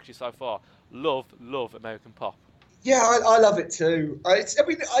favourite Bakshi so far. Love American pop. Yeah, I love it too. I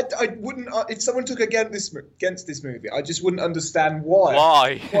wouldn't. If someone took against this movie, I just wouldn't understand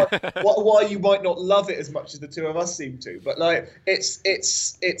why. Why you might not love it as much as the two of us seem to. But like, it's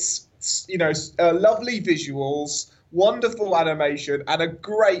lovely visuals, wonderful animation, and a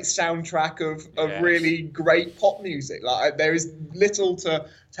great soundtrack of really great pop music. Like, there is little to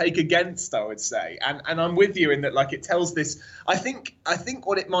take against, I would say, and I'm with you in that. Like, it tells this. I think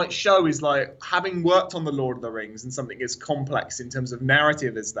what it might show is, like, having worked on the Lord of the Rings and something as complex in terms of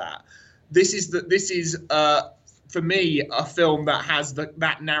narrative as that. This is for me a film that has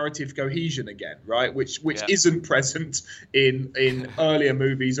that narrative cohesion again, right? Which isn't present in earlier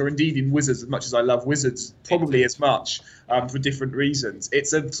movies, or indeed in Wizards. As much as I love Wizards, probably as much for different reasons.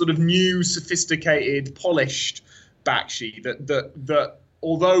 It's a sort of new, sophisticated, polished Bakshi that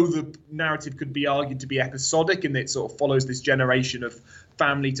although the narrative could be argued to be episodic and it sort of follows this generation of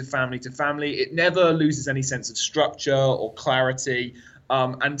family to family to family, it never loses any sense of structure or clarity.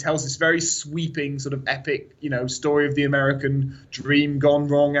 And tells this very sweeping, sort of epic, story of the American dream gone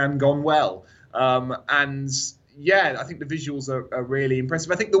wrong and gone well. And yeah, I think the visuals are really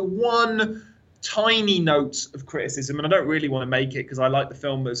impressive. I think the one tiny note of criticism, and I don't really want to make it because I like the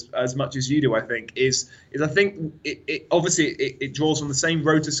film as much as you do, I think, is I think it obviously it draws from the same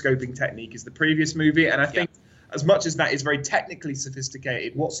rotoscoping technique as the previous movie. And I think as much as that is very technically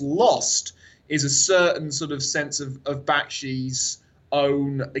sophisticated, what's lost is a certain sort of sense of Bakshi's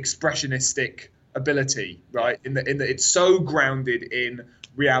own expressionistic ability, right? In that it's so grounded in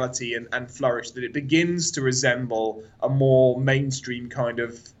reality and flourish that it begins to resemble a more mainstream kind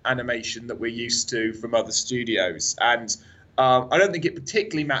of animation that we're used to from other studios. And I don't think it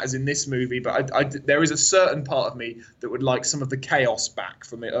particularly matters in this movie, but there is a certain part of me that would like some of the chaos back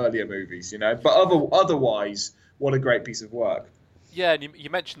from the earlier movies, But otherwise, what a great piece of work. Yeah, and you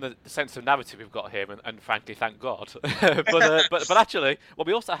mentioned the sense of narrative we've got here, and frankly, thank God. but actually, what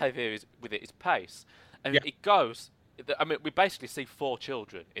we also have here is pace, and it goes. I mean, we basically see 4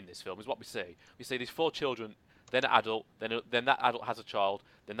 children in this film. Is what we see. We see these 4 children, then an adult, then that adult has a child,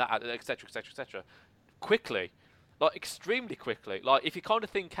 then that etc. Quickly, like extremely quickly. Like, if you kind of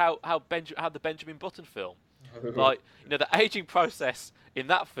think how the Benjamin Button film, like, the aging process in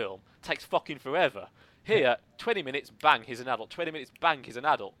that film takes fucking forever. Here, 20 minutes, bang, he's an adult. 20 minutes, bang, he's an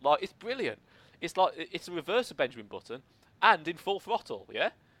adult. Like, it's brilliant. It's like, it's the reverse of Benjamin Button, and in full throttle,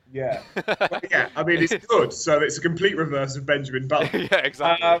 yeah? Yeah. I mean, it's good. So it's a complete reverse of Benjamin Button. Yeah,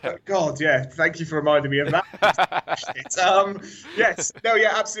 exactly. God, yeah. Thank you for reminding me of that. Yes. No,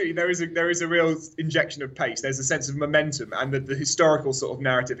 yeah, absolutely. There is a real injection of pace. There's a sense of momentum, and the historical sort of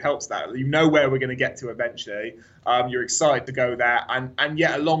narrative helps that. You know where we're going to get to eventually. You're excited to go there, and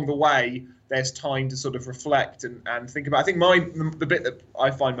yet along the way, there's time to sort of reflect and think about. I think the bit that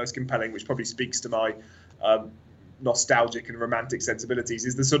I find most compelling, which probably speaks to my nostalgic and romantic sensibilities,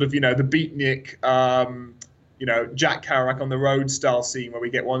 is the sort of, the beatnik, Jack Kerouac on the road style scene where we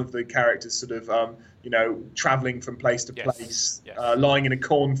get one of the characters sort of, traveling from place to place, lying in a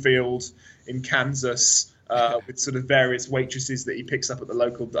cornfield in Kansas. With sort of various waitresses that he picks up at the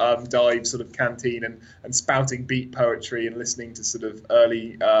local dive sort of canteen and spouting beat poetry and listening to sort of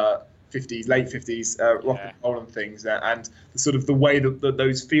early 50s, late 50s rock and roll and things, and sort of the way that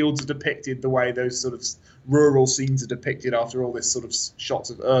those fields are depicted, the way those sort of rural scenes are depicted after all this sort of shots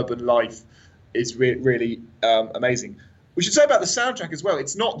of urban life is really amazing. We should say about the soundtrack as well.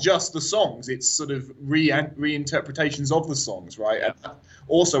 It's not just the songs; it's sort of reinterpretations of the songs, right? Yeah. And that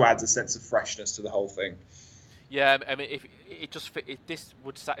also adds a sense of freshness to the whole thing. Yeah, I mean, if this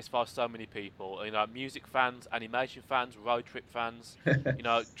would satisfy so many people, music fans, animation fans, road trip fans,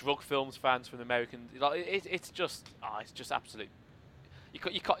 drug films fans from the American, it's just absolute.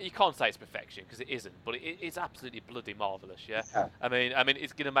 You can't say it's perfection because it isn't, but it's absolutely bloody marvelous. Yeah, Yeah. I mean,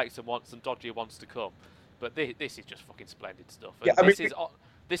 it's gonna make some dodgy ones to come, but this is just fucking splendid stuff. And Yeah, I mean,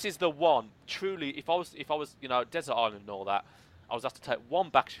 this is the one truly. If I was Desert Island and all that, I was asked to take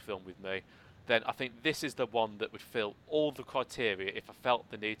one Bakshi film with me, then I think this is the one that would fill all the criteria if I felt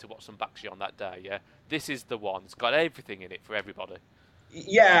the need to watch some Bakshi on that day. Yeah, this is the one. It's got everything in it for everybody.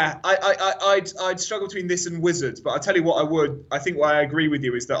 Yeah, I'd struggle between this and Wizards, but I tell you what, I think why I agree with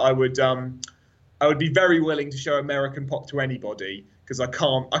you is that I would be very willing to show American Pop to anybody because I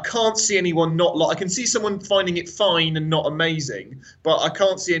can't see anyone not like. I can see someone finding it fine and not amazing, but I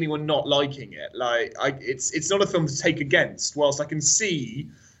can't see anyone not liking it. It's not a film to take against. Whilst I can see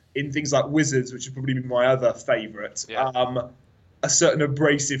in things like Wizards, which would probably be my other favourite, a certain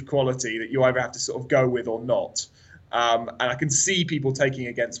abrasive quality that you either have to sort of go with or not. And I can see people taking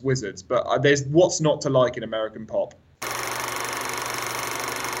against Wizards, but there's what's not to like in American Pop.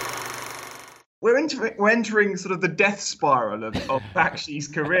 We're entering sort of the death spiral of Bakshi's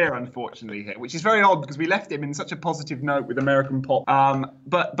career, unfortunately, here, which is very odd because we left him in such a positive note with American Pop.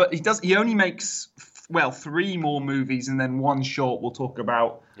 But he only makes 3 more movies and then one short we'll talk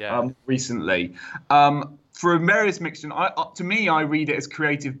about recently. For various mixture, to me, I read it as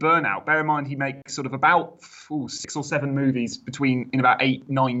creative burnout. Bear in mind, he makes sort of about 6 or 7 movies in about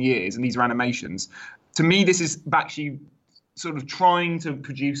 8-9 years, and these are animations. To me, this is Bakshi sort of trying to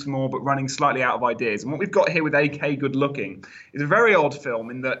produce more, but running slightly out of ideas. And what we've got here with AK Good Looking is a very odd film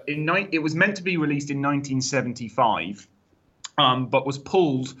in that it was meant to be released in 1975. But was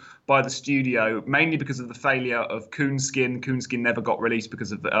pulled by the studio mainly because of the failure of Coonskin. Coonskin never got released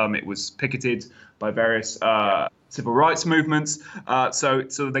because of it was picketed by various civil rights movements. So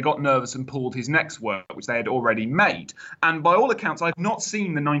they got nervous and pulled his next work, which they had already made. And by all accounts, I've not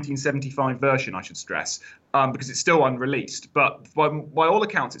seen the 1975 version, I should stress, because it's still unreleased. But by all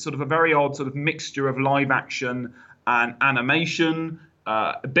accounts, it's sort of a very odd sort of mixture of live action and animation.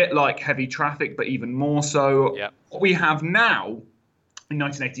 A bit like Heavy Traffic, but even more so. Yeah. What we have now in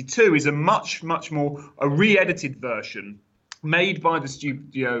 1982 is a much more re-edited version made by the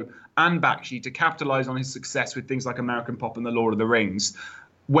studio and Bakshi to capitalize on his success with things like American Pop and The Lord of the Rings,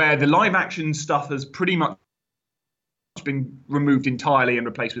 where the live action stuff has pretty much been removed entirely and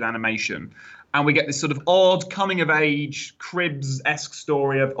replaced with animation. And we get this sort of odd coming-of-age, Cribs-esque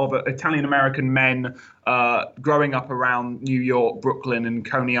story of Italian-American men growing up around New York, Brooklyn, and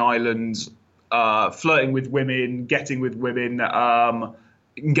Coney Island, flirting with women, getting with women,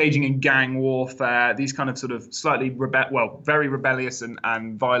 engaging in gang warfare, these kind of sort of slightly very rebellious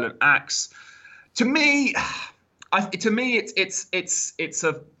and violent acts. To me,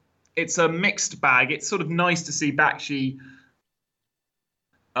 it's a mixed bag. It's sort of nice to see Bakshi.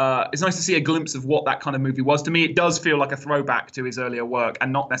 It's nice to see a glimpse of what that kind of movie was. To me, it does feel like a throwback to his earlier work,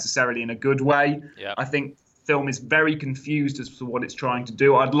 and not necessarily in a good way. Yeah. I think film is very confused as to what it's trying to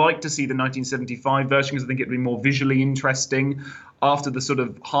do. I'd like to see the 1975 version because I think it'd be more visually interesting. After the sort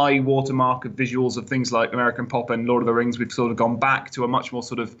of high watermark of visuals of things like American Pop and Lord of the Rings, we've sort of gone back to a much more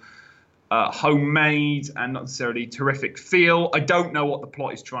sort of homemade and not necessarily terrific feel. I don't know what the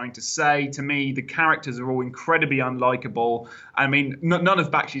plot is trying to say. To me, the characters are all incredibly unlikable. I mean, none of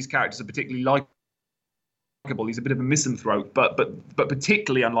Bakshi's characters are particularly likable. He's a bit of a misanthrope, but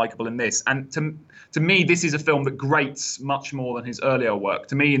particularly unlikable in this. And to me, this is a film that grates much more than his earlier work.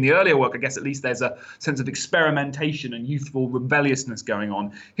 To me, in the earlier work, I guess at least there's a sense of experimentation and youthful rebelliousness going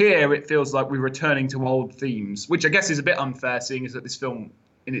on. Here, it feels like we're returning to old themes, which I guess is a bit unfair, seeing as that this film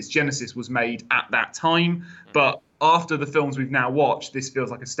in its genesis was made at that time. But after the films we've now watched, this feels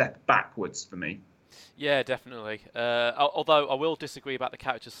like a step backwards for me. Yeah, definitely. Although I will disagree about the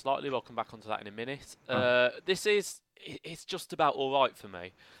characters slightly. We'll come back onto that in a minute. It's just about all right for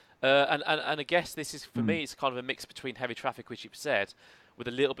me. And I guess this is, for me, it's kind of a mix between Heavy Traffic, which you've said, with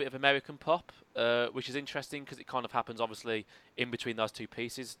a little bit of American Pop, which is interesting because it kind of happens, obviously, in between those two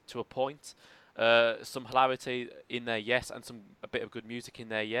pieces to a point. Some hilarity in there, yes, and a bit of good music in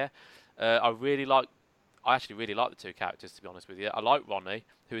there, yeah. I actually really like the two characters, to be honest with you. I like Ronnie,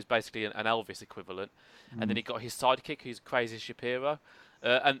 who is basically an Elvis equivalent, and then he got his sidekick, who's Crazy Shapiro.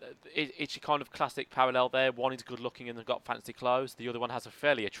 And it's your kind of classic parallel there. One is good looking and they've got fancy clothes. The other one has a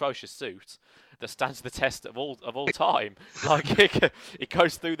fairly atrocious suit that stands the test of all time. Like it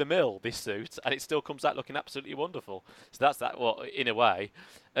goes through the mill, this suit, and it still comes out looking absolutely wonderful. So that's that. Well, in a way,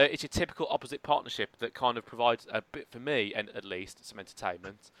 it's your typical opposite partnership that kind of provides a bit, for me, and at least some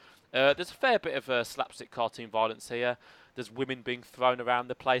entertainment. There's a fair bit of slapstick cartoon violence here. There's women being thrown around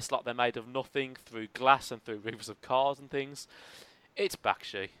the place like they're made of nothing, through glass and through roofs of cars and things. It's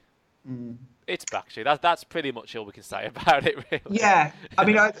Bakshi. It's Bakshi. That's pretty much all we can say about it, really. Yeah, I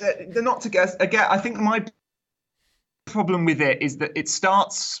mean, they're not to guess. Again, I think my problem with it is that it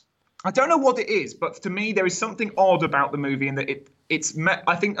starts. I don't know what it is, but to me, there is something odd about the movie, in that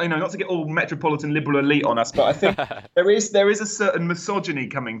I think, not to get all metropolitan liberal elite on us, but I think there is a certain misogyny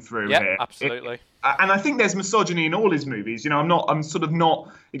coming through here. Absolutely. And I think there's misogyny in all his movies. I'm sort of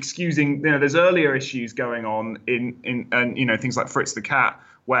not excusing. There's earlier issues going on in things like Fritz the Cat,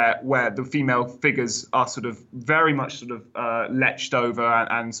 where the female figures are sort of very much sort of leched over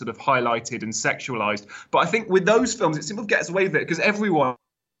and sort of highlighted and sexualized. But I think with those films, it simply gets away with it because everyone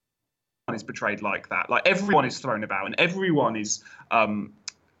is portrayed like that. Like everyone is thrown about and everyone is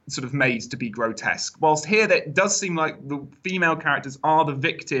sort of made to be grotesque. Whilst here, that does seem like the female characters are the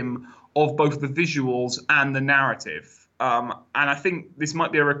victim of both the visuals and the narrative. And I think this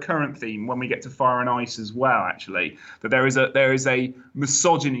might be a recurrent theme when we get to Fire and Ice as well, actually, that there is a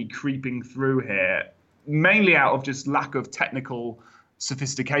misogyny creeping through here, mainly out of just lack of technical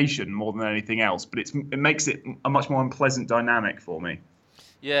sophistication more than anything else. But it makes it a much more unpleasant dynamic for me.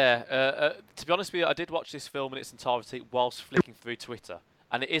 Yeah, to be honest with you, I did watch this film in its entirety whilst flicking through Twitter.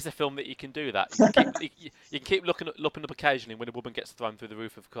 And it is a film that you can do that. You can keep looking up occasionally when a woman gets thrown through the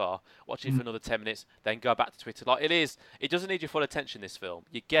roof of a car, watch it for another 10 minutes, then go back to Twitter. Like it doesn't need your full attention, this film.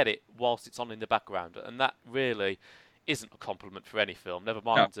 You get it whilst it's on in the background. And that really isn't a compliment for any film, never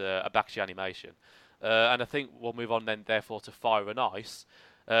mind a Bakshi animation. And I think we'll move on then, therefore, to Fire and Ice.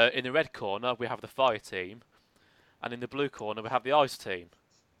 In the red corner, we have the fire team. And in the blue corner, we have the ice team.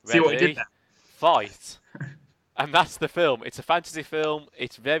 Ready, see what he did there? Fight. And that's the film. It's a fantasy film.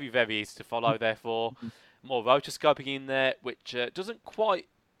 It's very, very easy to follow, therefore. More rotoscoping in there, which doesn't quite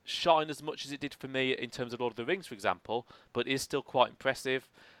shine as much as it did for me in terms of Lord of the Rings, for example, but is still quite impressive.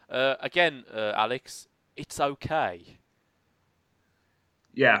 Again, Alex, it's okay.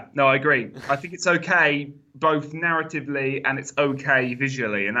 Yeah, no, I agree. I think it's okay both narratively and it's okay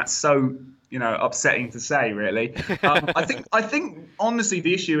visually, and that's so upsetting to say, really. I think honestly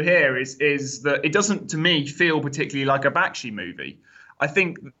the issue here is that it doesn't, to me, feel particularly like a Bakshi movie. I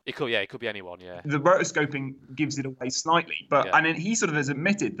think it could be anyone. Yeah, the rotoscoping gives it away slightly, but and then he sort of has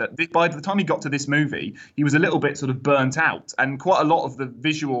admitted that by the time he got to this movie, he was a little bit sort of burnt out, and quite a lot of the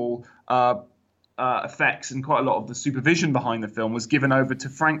visual effects and quite a lot of the supervision behind the film was given over to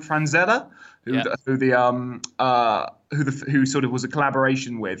Frank Franzella, who sort of was a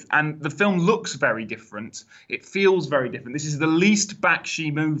collaboration with. And the film looks very different. It feels very different. This is the least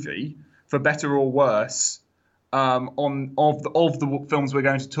Bakshi movie, for better or worse, of the films we're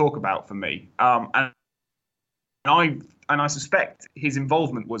going to talk about for me. And I suspect his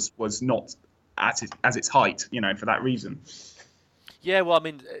involvement was not at its height, for that reason. Yeah, well, I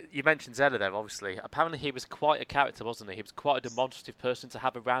mean, you mentioned Zeller there, obviously. Apparently he was quite a character, wasn't he? He was quite a demonstrative person to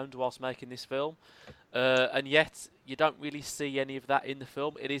have around whilst making this film. And yet, you don't really see any of that in the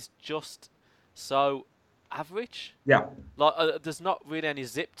film. It is just so average. Yeah. Like, there's not really any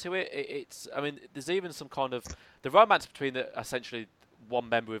zip to it. There's even some kind of... The romance between essentially one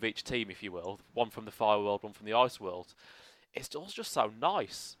member of each team, if you will, one from the fire world, one from the ice world, it's all just so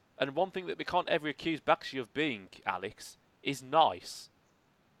nice. And one thing that we can't ever accuse Bakshi of being, Alex, is nice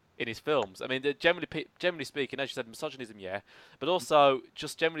in his films. I mean, generally speaking, as you said, misogynism, but also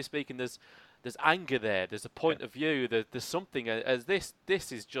just generally speaking, there's anger there. There's a point of view. There's something. As this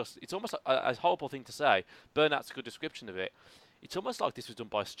is just. It's almost a horrible thing to say. Burnout's a good description of it. It's almost like this was done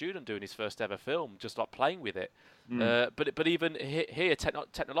by a student doing his first ever film, just like playing with it. But even here,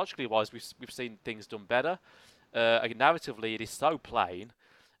 technologically wise, we've seen things done better. Narratively, it is so plain.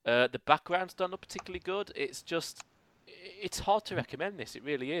 The background's done not particularly good. It's hard to recommend this. It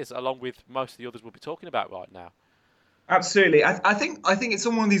really is, along with most of the others we'll be talking about right now. Absolutely. I think it's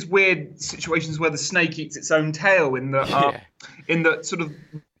one of these weird situations where the snake eats its own tail in the sort of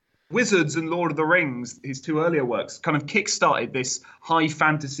Wizards and Lord of the Rings, his two earlier works, kind of kick-started this high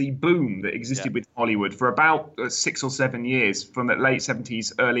fantasy boom that existed with Hollywood for about 6 or 7 years, from the late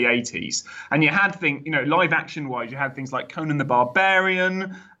 70s, early 80s. And you had things, live action-wise, you had things like Conan the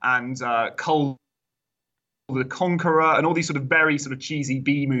Barbarian and Cole the Conqueror and all these sort of very sort of cheesy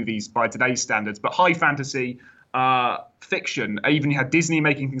B movies by today's standards, but high fantasy fiction. Even you had Disney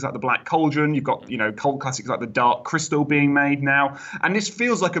making things like The Black Cauldron. You've got, cult classics like The Dark Crystal being made now. And this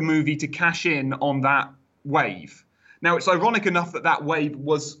feels like a movie to cash in on that wave. Now, it's ironic enough that wave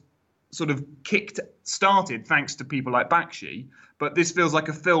was sort of started thanks to people like Bakshi, but this feels like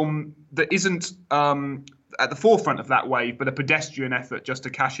a film that isn't at the forefront of that wave, but a pedestrian effort just to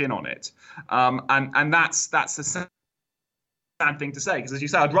cash in on it. And that's a sad thing to say, because as you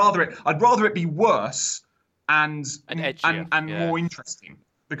say, I'd rather it be worse and more interesting,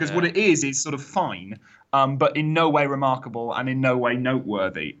 because what it is sort of fine, but in no way remarkable and in no way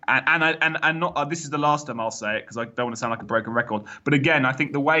noteworthy. And not this is the last time I'll say it, because I don't want to sound like a broken record. But again, I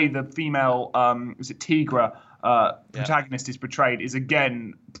think the way the female Tigra protagonist is portrayed is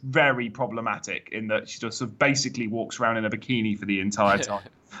again very problematic, in that she just sort of basically walks around in a bikini for the entire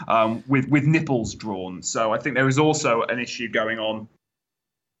time, with nipples drawn. So I think there is also an issue going on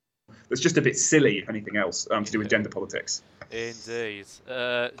that's just a bit silly, if anything else, to do with gender politics. Indeed.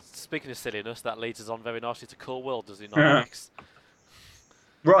 Speaking of silliness, that leads us on very nicely to Cool World, does it not, Alex?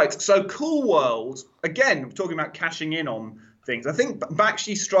 Right. So Cool World, again, talking about cashing in on things. I think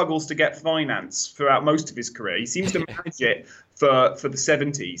Bakshi struggles to get finance throughout most of his career. He seems to manage it for the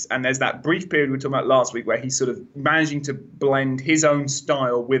 70s. And there's that brief period we were talking about last week where he's sort of managing to blend his own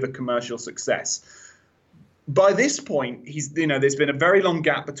style with a commercial success. By this point, there's been a very long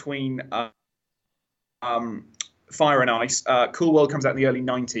gap between Fire and Ice. Cool World comes out in the early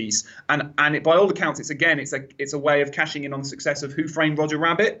 90s, and it, by all accounts, it's a way of cashing in on the success of Who Framed Roger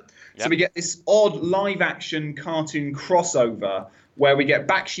Rabbit. Yep. So we get this odd live-action cartoon crossover where we get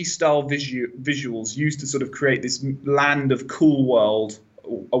Bakshi-style visuals used to sort of create this land of Cool World,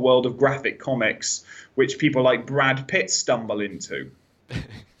 a world of graphic comics, which people like Brad Pitt stumble into,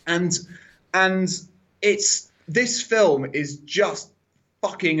 and this film is just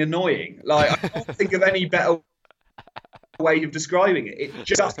fucking annoying. Like, I can't think of any better way of describing it. It's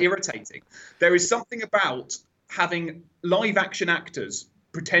just irritating. There is something about having live action actors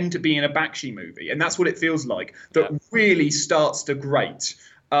pretend to be in a Bakshi movie, and that's what it feels like, that really starts to grate.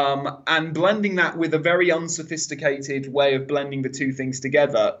 And blending that with a very unsophisticated way of blending the two things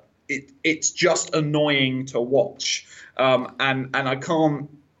together, it's just annoying to watch. And I can't,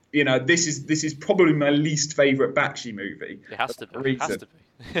 this is probably my least favourite Bakshi movie. It has to be.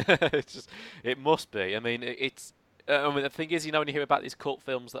 It must be. I mean, the thing is, when you hear about these cult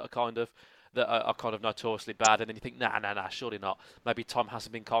films that are kind of notoriously bad, and then you think, nah, surely not. Maybe Tom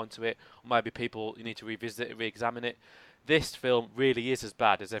hasn't been kind to it, or maybe people, you need to revisit it, re-examine it. This film really is as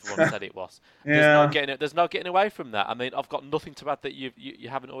bad as everyone said it was. Yeah. There's no getting away from that. I mean, I've got nothing to add that you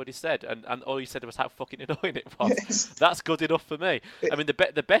haven't already said, and all you said was how fucking annoying it was. Yes. That's good enough for me. I mean,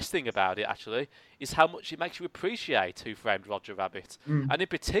 the best thing about it, actually, is how much it makes you appreciate Who Framed Roger Rabbit, and in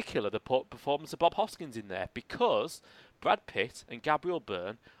particular the performance of Bob Hoskins in there, because Brad Pitt and Gabriel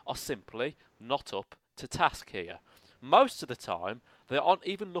Byrne are simply not up to task here. Most of the time, they aren't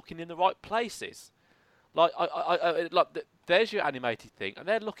even looking in the right places. Like, there's your animated thing, and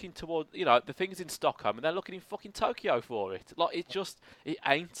they're looking toward, the things in Stockholm, and they're looking in fucking Tokyo for it. Like, it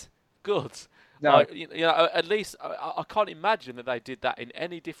ain't good. No. Like, at least I can't imagine that they did that in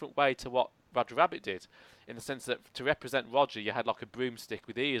any different way to what Roger Rabbit did, in the sense that to represent Roger, you had like a broomstick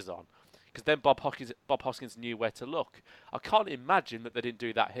with ears on, because then Bob Hoskins knew where to look. I can't imagine that they didn't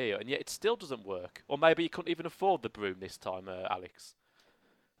do that here, and yet it still doesn't work. Or maybe you couldn't even afford the broom this time, Alex.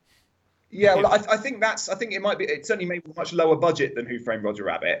 Yeah, well, I think it might be. It's certainly made with a much lower budget than Who Framed Roger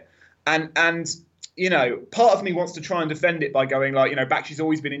Rabbit, and part of me wants to try and defend it by going like, Bakshi's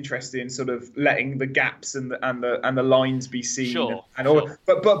always been interested in sort of letting the gaps and the lines be seen. Sure. Sure.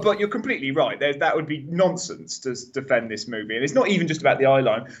 But you're completely right. That would be nonsense to defend this movie, and it's not even just about the eye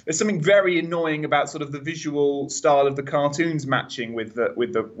line. There's something very annoying about sort of the visual style of the cartoons matching with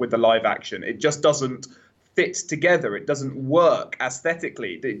the live action. It just doesn't fit together. It doesn't work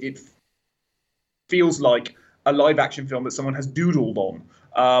aesthetically. It feels like a live action film that someone has doodled on,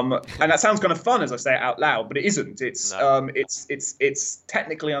 and that sounds kind of fun as I say it out loud, but it isn't. It's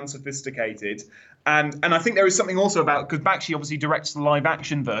technically unsophisticated, and I think there is something also about, because Bakshi obviously directs the live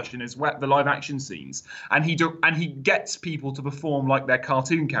action version as well, the live action scenes, and he gets people to perform like their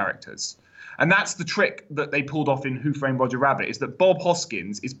cartoon characters. And that's the trick that they pulled off in Who Framed Roger Rabbit, is that Bob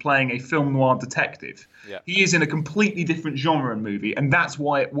Hoskins is playing a film noir detective. Yeah. He is in a completely different genre movie, and that's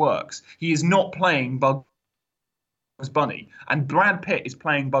why it works. He is not playing Bugs Bunny, and Brad Pitt is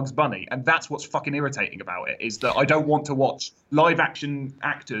playing Bugs Bunny, and that's what's fucking irritating about it, is that I don't want to watch live action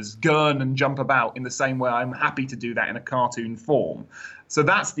actors gurn and jump about in the same way I'm happy to do that in a cartoon form. So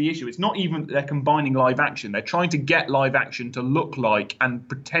that's the issue. It's not even that they're combining live action. They're trying to get live action to look like and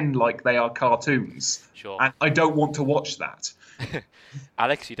pretend like they are cartoons. Sure. And I don't want to watch that.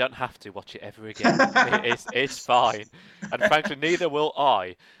 Alex, you don't have to watch it ever again. It's fine. And frankly, neither will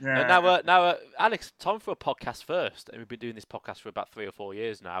I. Yeah. Now, Alex, time for a podcast first. And we've been doing this podcast for about 3 or 4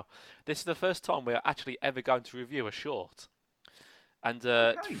 years now. This is the first time we're actually ever going to review a short. And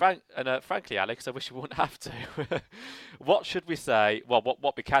frankly, Alex, I wish we wouldn't have to. What should we say? Well,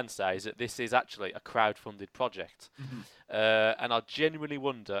 what we can say is that this is actually a crowd-funded project. And I genuinely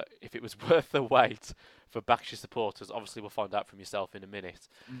wonder if it was worth the wait for Bakshi supporters. Obviously, we'll find out from yourself in a minute.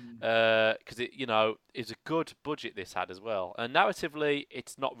 Because it, it's a good budget this had as well. And narratively,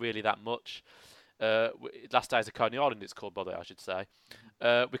 it's not really that much. Last Days of Coney Island, it's called, by the way, I should say.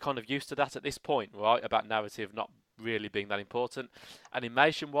 We're kind of used to that at this point, right? About narrative not really being that important.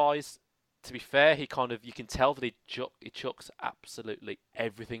 Animation-wise, to be fair, you can tell that he chucks absolutely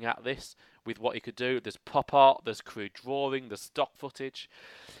everything at this with what he could do. There's pop art, there's crude drawing, there's stock footage.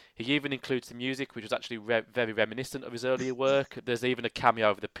 He even includes the music, which was actually very reminiscent of his earlier work. There's even a cameo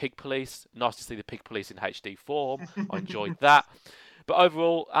of the Pig Police. Nice to see the Pig Police in HD form. I enjoyed that. But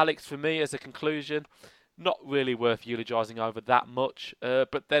overall, Alex, for me, as a conclusion, not really worth eulogising over that much.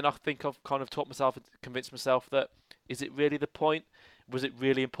 But then I think I've kind of taught myself and convinced myself that, is it really the point? Was it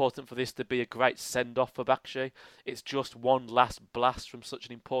really important for this to be a great send-off for Bakshi? It's just one last blast from such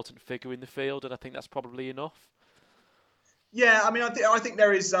an important figure in the field, and I think that's probably enough. Yeah, I mean, I think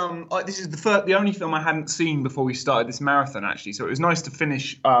there is. This is the only film I hadn't seen before we started this marathon, actually. So it was nice to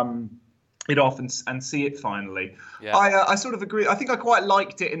finish it off and see it finally. Yeah. I sort of agree. I think I quite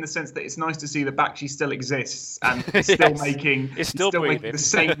liked it in the sense that it's nice to see that Bakshi still exists and is still making the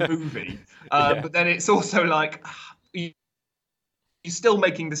same movie. But then it's also like you're still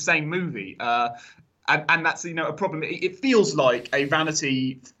making the same movie, and that's a problem. It feels like a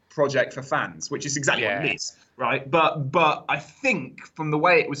vanity project for fans, which is exactly what it is. Right, but I think from the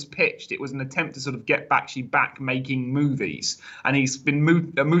way it was pitched, it was an attempt to sort of get Bakshi back making movies, and he's been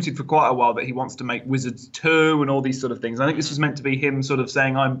mooted for quite a while that he wants to make Wizards 2 and all these sort of things. I think this was meant to be him sort of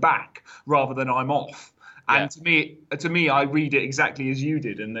saying I'm back rather than I'm off. And to me, I read it exactly as you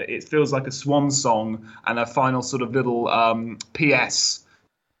did, and it feels like a swan song and a final sort of little PS.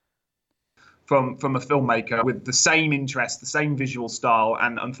 From a filmmaker with the same interest, the same visual style,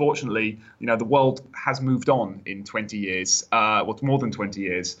 and unfortunately, the world has moved on in 20 years, more than 20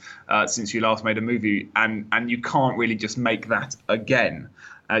 years since you last made a movie, and you can't really just make that again.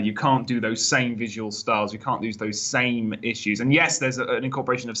 You can't do those same visual styles. You can't use those same issues. And yes, there's an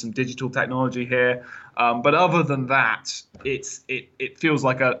incorporation of some digital technology here, but other than that, it feels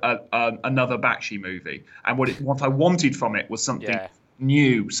like another Bakshi movie. And what I wanted from it was something. Yeah.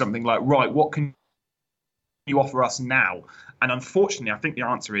 New, something like, right, what can you offer us now? And unfortunately, I think the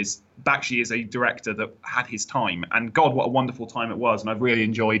answer is Bakshi is a director that had his time, and God, what a wonderful time it was, and I've really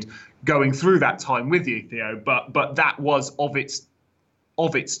enjoyed going through that time with you, Theo. But that was of its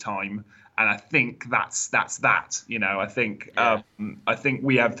time, and I think that's that. I think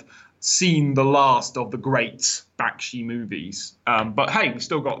we have seen the last of the great Bakshi movies, but hey, we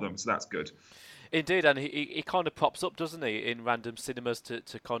still got them, so that's good. Indeed, and he kind of pops up, doesn't he, in random cinemas to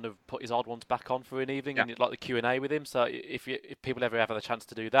kind of put his odd ones back on for an evening, and like the Q&A with him. So if people ever have a chance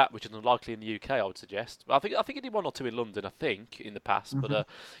to do that, which is unlikely in the UK, I would suggest. But I think he did 1 or 2 in London, I think, in the past. Mm-hmm. But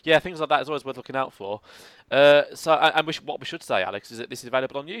things like that is always worth looking out for. What we should say, Alex, is that this is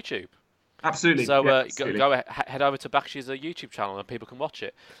available on YouTube. Absolutely. So go head over to Bakshi's YouTube channel and people can watch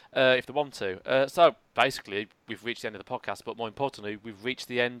it if they want to. So basically, we've reached the end of the podcast, but more importantly, we've reached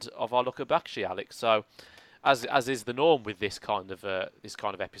the end of our look at Bakshi, Alex. So, as is the norm with this kind of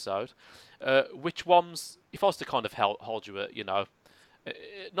episode, which ones, if I was to kind of hold you at,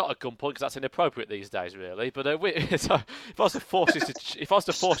 not a gunpoint because that's inappropriate these days, really. But so if I was to force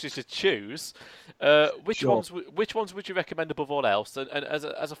you to choose, which ones would you recommend above all else? And as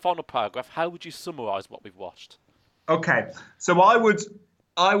a final paragraph, how would you summarise what we've watched? Okay, so I would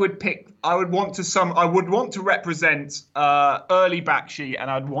want to represent early Bakshi,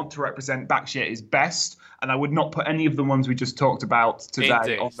 and I'd want to represent Bakshi at his best, and I would not put any of the ones we just talked about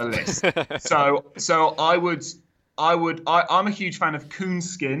today on the list. So I'm a huge fan of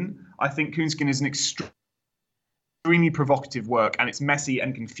Coonskin. I think Coonskin is an extremely provocative work, and it's messy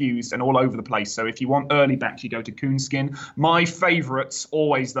and confused and all over the place. So if you want early Bakshi, go to Coonskin. My favourites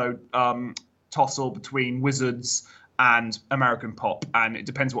always, though, tussle between Wizards and American pop, and it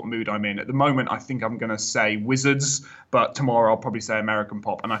depends what mood I'm in. At the moment, I think I'm going to say wizards, but tomorrow I'll probably say American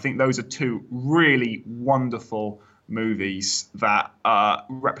pop. And I think those are two really wonderful movies that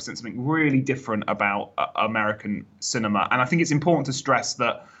represent something really different about American cinema. And I think it's important to stress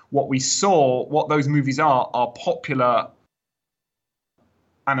that what those movies are popular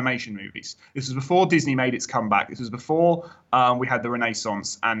animation movies. This was before Disney made its comeback. This was before we had the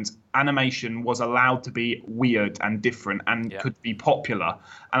Renaissance, and animation was allowed to be weird and different and could be popular.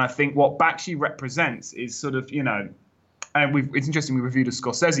 And I think what Bakshi represents is sort of, and it's interesting, we reviewed a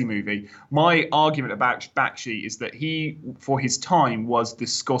Scorsese movie. My argument about Bakshi is that he, for his time, was the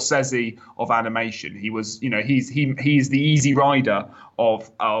Scorsese of animation. He was, he's the Easy Rider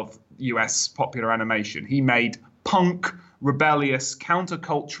of US popular animation. He made punk, rebellious,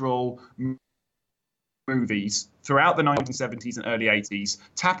 countercultural movies throughout the 1970s and early 80s,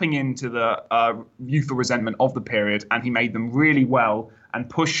 tapping into the youthful resentment of the period, and he made them really well and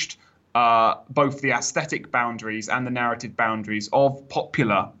pushed both the aesthetic boundaries and the narrative boundaries of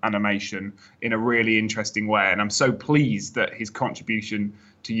popular animation in a really interesting way. And I'm so pleased that his contribution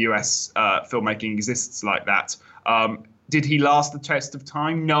to US filmmaking exists like that. Did he last the test of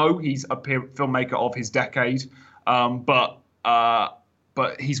time? No, he's a filmmaker of his decade. But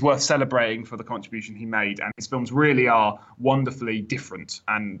he's worth celebrating for the contribution he made, and his films really are wonderfully different,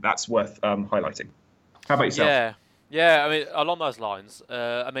 and that's worth highlighting. How about yourself? Yeah. I mean, along those lines,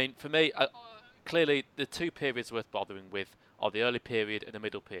 for me, clearly the two periods worth bothering with are the early period and the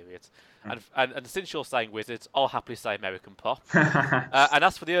middle period. And since you're saying wizards, I'll happily say American pop. And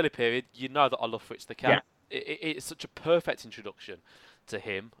as for the early period, you know that I love Fritz the Cat. Yeah. It's such a perfect introduction to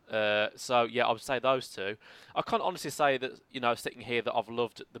him. So yeah, I would say those two. I can't honestly say that, sitting here, that I've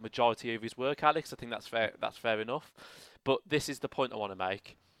loved the majority of his work, Alex. I think that's fair. That's fair enough. But this is the point I want to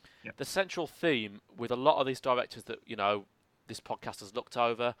make. Yep. The central theme with a lot of these directors that this podcast has looked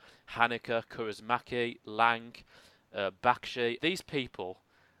over: Haneke, Kaurismäki, Lang, Bakshi. These people,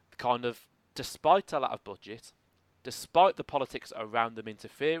 kind of, despite a lot of budget, despite the politics around them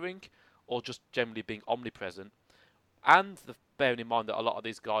interfering, or just generally being omnipresent, and bearing in mind that a lot of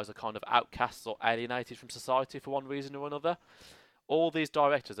these guys are kind of outcasts or alienated from society for one reason or another, all these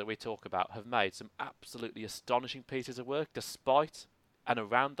directors that we talk about have made some absolutely astonishing pieces of work despite and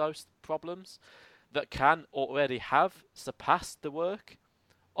around those problems that can already have surpassed the work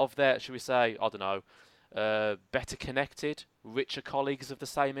of their, should we say, I don't know, better connected, richer colleagues of the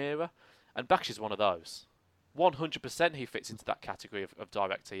same era. And Bakshi's one of those. 100% he fits into that category of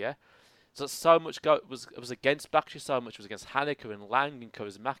director, yeah? So much was against Bakshi, so much was against Haneke and Lang and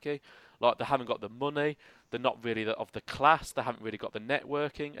Kaurismäki. Like, they haven't got the money, they're not really of the class, they haven't really got the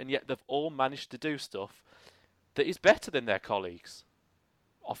networking, and yet they've all managed to do stuff that is better than their colleagues,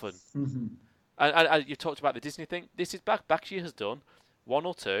 often. Mm-hmm. And you talked about the Disney thing. This is Bakshi has done one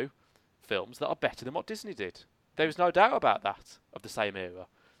or two films that are better than what Disney did. There is no doubt about that, of the same era.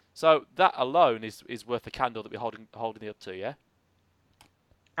 So that alone is worth the candle that we're holding it up to, yeah?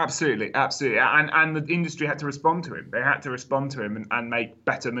 Absolutely. And the industry had to respond to him. They had to respond to him and make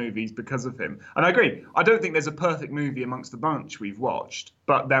better movies because of him. And I agree. I don't think there's a perfect movie amongst the bunch we've watched,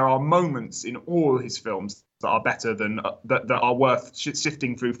 but there are moments in all his films that are better than that are worth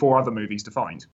sifting through 4 other movies to find.